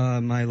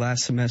 my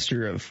last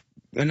semester of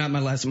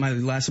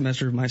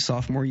my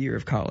sophomore year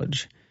of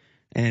college.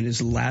 And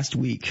his last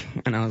week,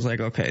 and I was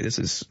like, okay,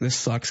 this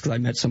sucks, because I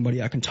met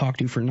somebody I can talk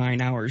to for 9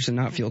 hours and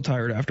not feel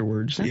tired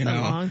afterwards. That's you know? a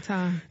long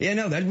time. Yeah,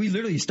 no, that we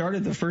literally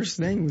started, the first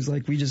thing was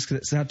like, we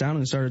just sat down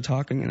and started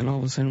talking, and then all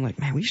of a sudden, like,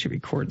 man, we should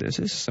record this.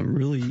 This is some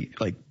really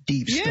like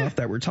deep stuff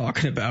that we're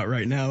talking about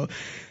right now.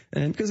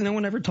 And because no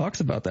one ever talks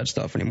about that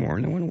stuff anymore.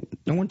 No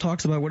one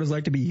talks about what it's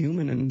like to be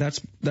human, and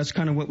that's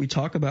kind of what we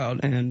talk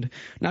about. And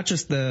not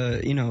just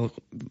the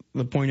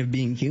point of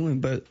being human,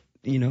 but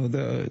you know,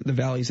 the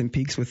valleys and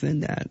peaks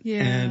within that.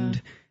 Yeah.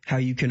 And how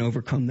you can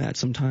overcome that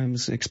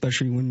sometimes,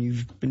 especially when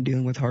you've been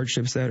dealing with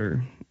hardships that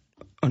are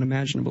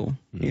unimaginable,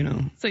 you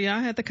know. So y'all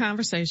had the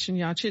conversation,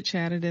 y'all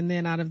chit-chatted, and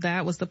then out of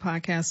that was the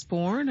podcast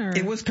born? Or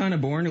it was kind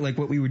of born. Like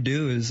what we would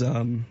do is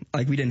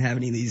like we didn't have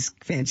any of these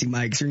fancy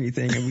mics or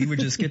anything, and we would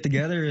just get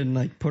together and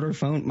like put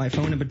my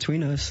phone in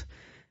between us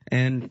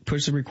and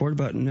push the record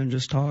button and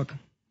just talk.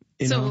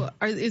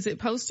 Is it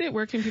posted?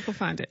 Where can people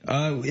find it?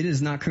 It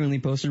is not currently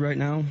posted right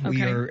now. Okay.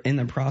 We are in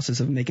the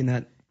process of making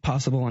that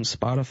possible on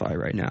Spotify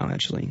right now,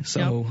 actually.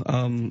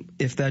 So,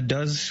 if that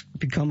does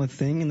become a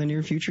thing in the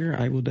near future,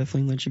 I will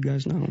definitely let you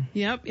guys know.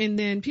 Yep. And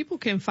then people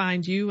can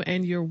find you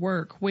and your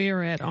work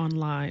where at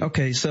online?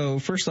 Okay. So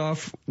first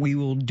off, we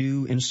will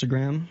do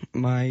Instagram.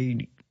 My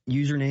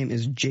username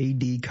is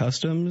JD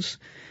Customs.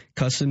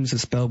 Customs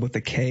is spelled with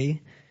a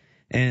K.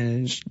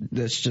 And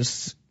that's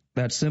just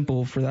that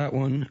simple for that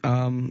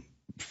one.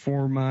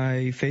 For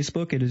my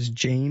Facebook, it is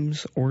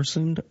James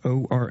Orsund,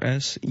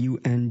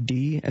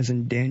 Orsund, as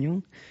in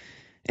Daniel.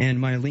 And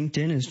my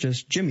LinkedIn is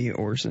just Jimmy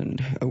Orsund,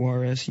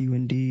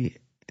 Orsund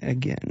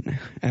again.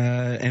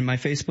 And my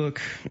Facebook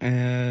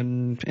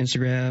and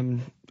Instagram,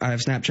 I have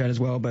Snapchat as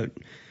well, but,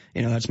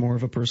 you know, that's more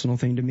of a personal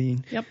thing to me.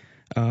 Yep.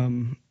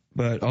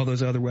 But all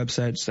those other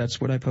websites, that's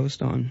what I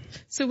post on.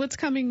 So what's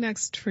coming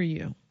next for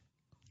you?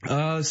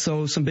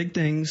 So some big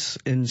things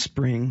in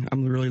spring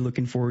I'm really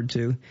looking forward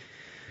to.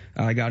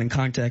 I got in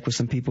contact with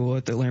some people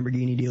at the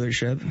Lamborghini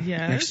dealership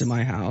next to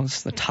my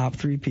house, the top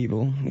 3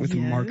 people with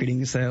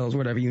marketing, sales,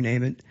 whatever you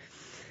name it.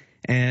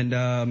 And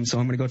so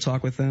I'm going to go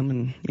talk with them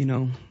and, you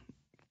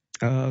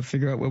know,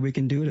 figure out what we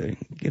can do to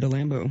get a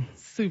Lambo.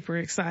 Super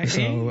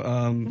exciting.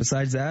 So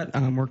besides that,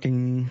 I'm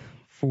working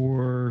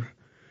for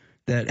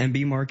that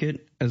MB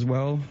market as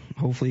well,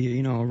 hopefully,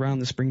 you know, around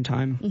the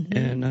springtime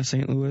in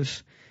St.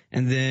 Louis.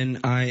 And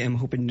then I am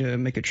hoping to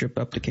make a trip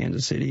up to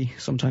Kansas City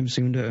sometime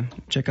soon to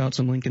check out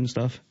some Lincoln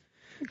stuff.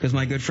 Because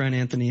my good friend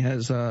Anthony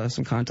has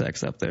some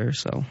contacts up there,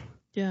 so.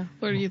 Yeah,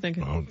 what are you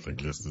thinking? I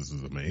think this is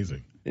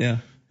amazing. Yeah.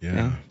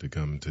 Yeah, to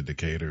come to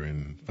Decatur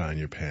and find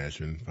your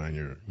passion, find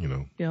your, you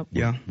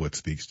know, what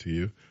speaks to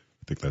you.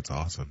 I think that's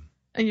awesome.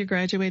 And you're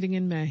graduating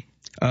in May?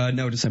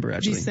 No, December,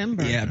 actually.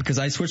 December. Yeah, because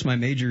I switched my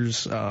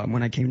majors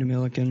when I came to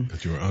Millikan.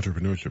 Because you were an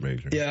entrepreneurship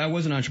major. Yeah, I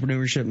was an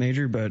entrepreneurship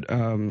major, but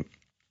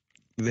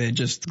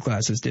the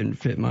classes didn't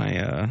fit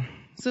my...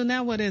 So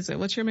now what is it?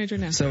 What's your major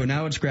now? So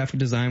now it's graphic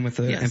design with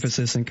an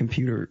emphasis in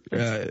computer.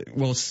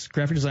 It's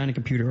graphic design and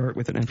computer art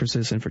with an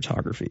emphasis in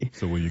photography.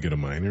 So will you get a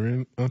minor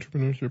in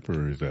entrepreneurship,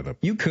 or is that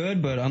You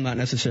could, but I'm not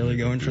necessarily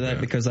going for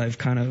that because I've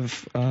kind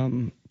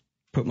of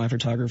put my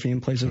photography in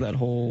place of that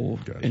whole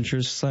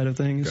interest side of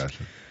things.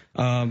 Gotcha.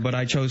 But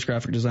I chose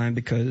graphic design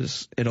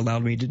because it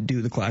allowed me to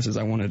do the classes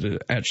I wanted to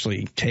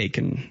actually take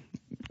and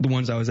the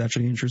ones I was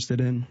actually interested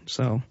in.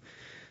 So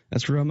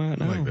that's where I'm at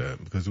now. I like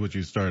that, because what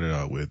you started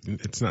out with,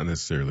 it's not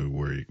necessarily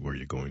where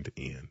you're going to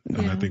end.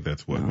 And I think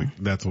that's what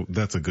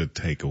that's a good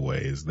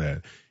takeaway, is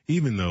that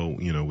even though,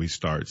 you know, we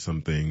start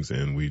some things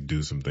and we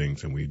do some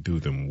things and we do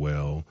them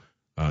well,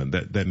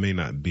 that may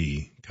not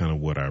be kind of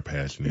what our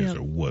passion is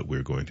or what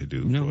we're going to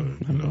do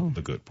for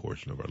the good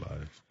portion of our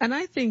lives. And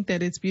I think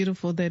that it's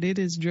beautiful that it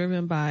is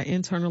driven by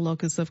internal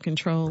locus of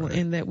control,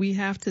 and that we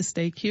have to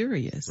stay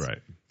curious. Right.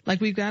 Like,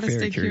 we've got to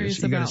stay curious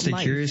about life. You got to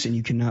stay curious, and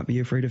you cannot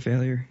be afraid of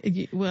failure.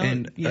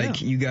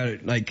 Like, you got to,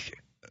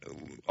 like,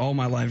 all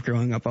my life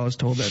growing up, I was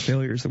told that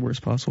failure is the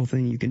worst possible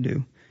thing you can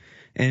do.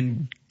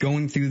 And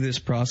going through this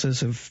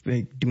process of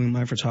doing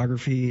my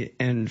photography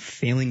and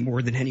failing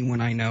more than anyone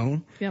I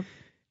know. Yep.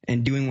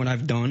 And doing what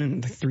I've done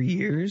in 3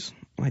 years,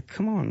 like,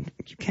 come on,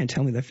 you can't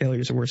tell me that failure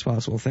is the worst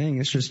possible thing.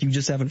 It's just, you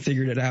just haven't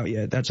figured it out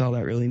yet. That's all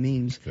that really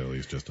means. Failure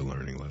is just a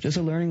learning lesson. Just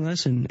a learning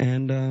lesson.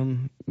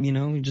 And, you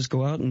know, you just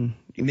go out and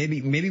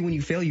maybe when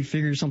you fail, you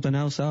figure something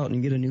else out and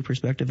you get a new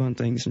perspective on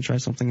things and try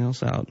something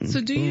else out. And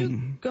so do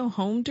you go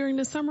home during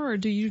the summer, or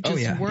do you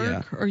just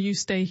work or you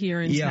stay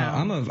here in town? Yeah,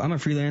 I'm a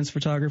freelance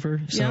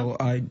photographer. So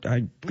I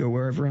go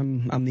wherever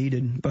I'm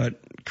needed. But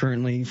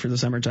currently for the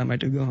summertime, I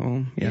do go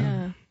home.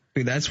 Yeah.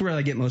 That's where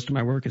I get most of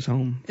my work, is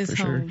home, for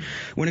sure.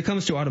 When it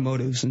comes to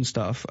automotives and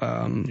stuff,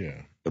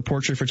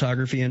 portrait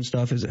photography and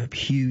stuff is a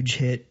huge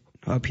hit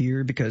up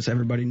here because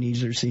everybody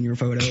needs their senior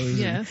photos.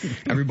 Yes.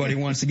 Everybody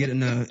wants to get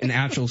in an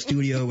actual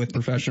studio with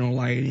professional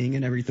lighting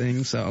and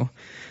everything. So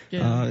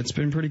it's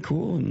been pretty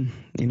cool. And,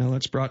 you know,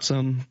 it's brought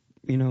some,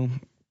 you know,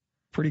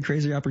 pretty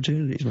crazy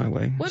opportunities my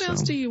way. What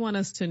else do you want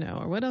us to know,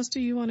 or what else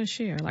do you want to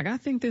share? Like, I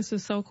think this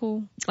is so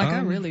cool. Like, I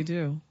really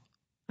do.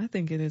 I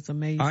think it is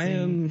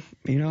amazing.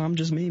 I'm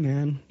just me,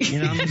 man. You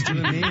know, I'm just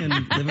doing me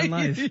and living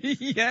life.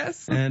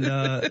 Yes.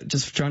 And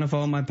just trying to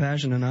follow my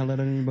passion and not let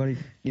anybody,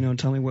 you know,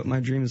 tell me what my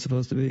dream is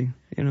supposed to be,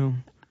 you know.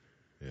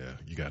 Yeah,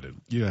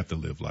 you have to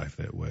live life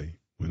that way.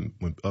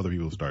 when other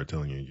people start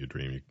telling you your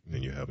dream,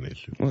 then you have an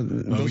issue. Well,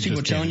 those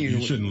people telling you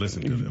shouldn't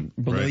listen to them.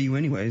 Below right? you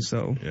anyway,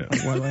 so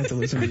why do I have to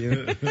listen to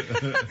you?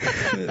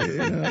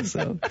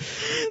 So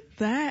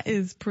that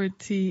is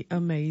pretty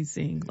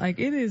amazing. Like,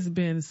 it has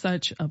been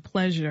such a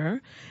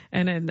pleasure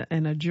and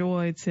a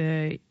joy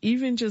to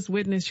even just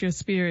witness your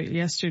spirit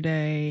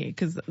yesterday,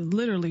 because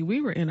literally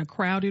we were in a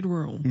crowded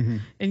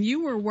room and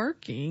you were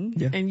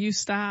working and you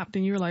stopped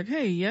and you were like,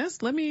 hey,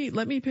 yes, let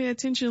me pay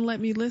attention, let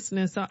me listen.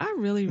 And so I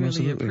really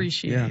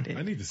appreciate it.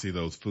 I need to see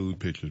those food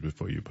pictures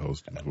before you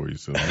post them for you.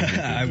 So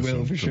I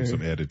will for sure.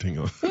 Some editing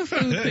on. What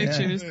food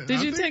pictures?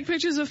 Did you take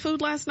pictures of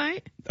food last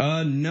night?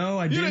 No,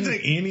 I didn't. You didn't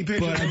take any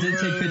pictures? But I did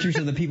take pictures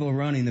of the people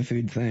running the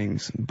food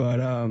things. But,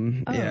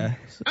 yeah.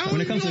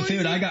 When it comes to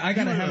food, I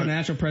gotta have a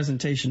natural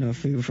presentation of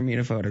food for me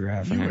to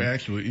photograph.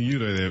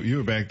 You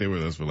were back there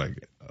with us for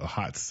like a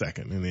hot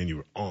second, and then you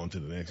were on to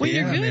the next one.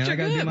 You're good, man, I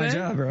gotta do my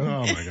job, bro.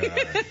 Oh my God.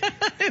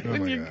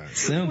 When you're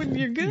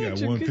good, you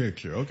got one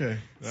picture. Okay.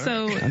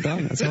 So I'm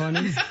done. That's all I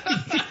need.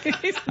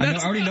 I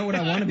already know what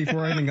I wanted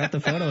before I even got the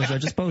photos. I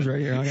just posed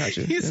right here. I got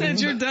you. You said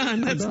you're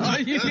done. That's all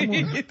you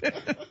need.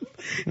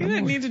 You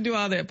didn't need to do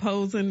all that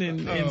posing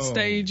and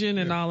staging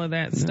and all of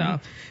that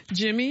stuff.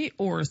 Jimmy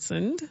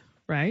Orson,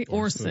 right?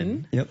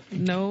 Orson. Yep.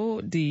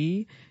 No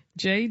D.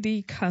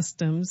 JD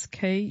Customs,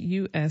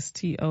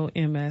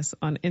 KUSTOMS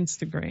on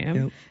Instagram.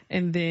 Yep.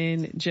 And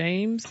then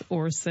James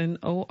Orson,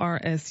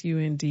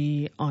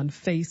 ORSUND on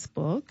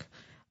Facebook.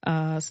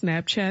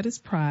 Snapchat is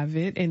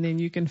private. And then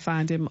you can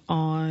find him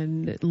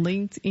on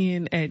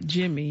LinkedIn at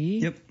Jimmy.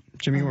 Yep.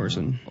 Jimmy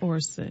Orson.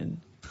 Orson.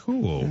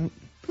 Cool. Yep.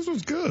 This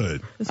was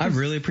good. I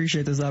really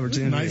appreciate this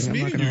opportunity. Nice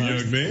meeting you,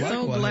 young man.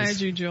 So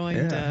glad you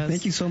joined us.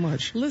 Thank you so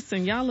much.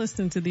 Listen, y'all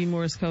listen to The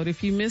Morris Code.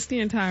 If you missed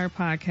the entire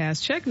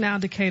podcast, check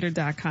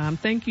nowdecatur.com.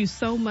 Thank you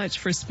so much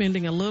for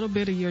spending a little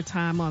bit of your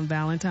time on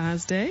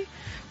Valentine's Day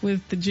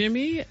with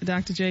Jimmy,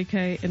 Dr.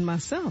 JK, and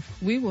myself.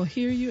 We will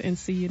hear you and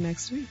see you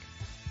next week.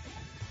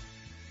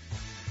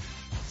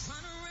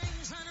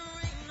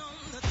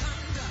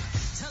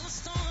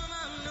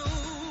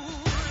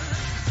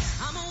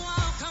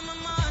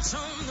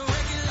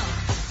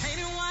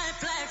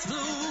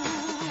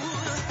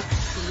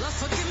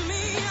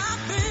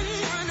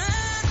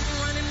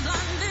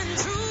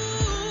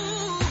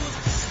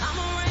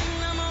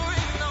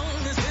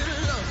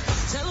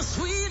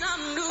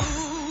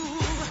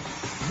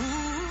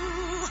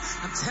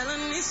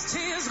 Telling these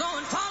tears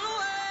going fall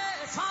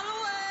away,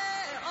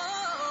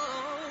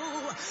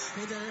 oh,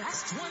 may the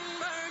last one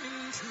burn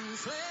into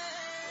flames.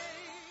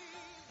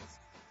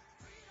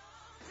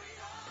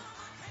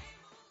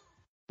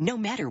 No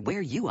matter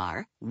where you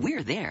are,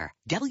 we're there.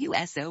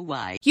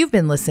 WSOY. You've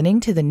been listening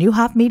to the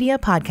Neuhoff Media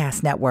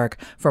Podcast Network.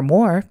 For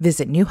more,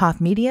 visit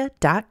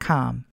neuhoffmedia.com.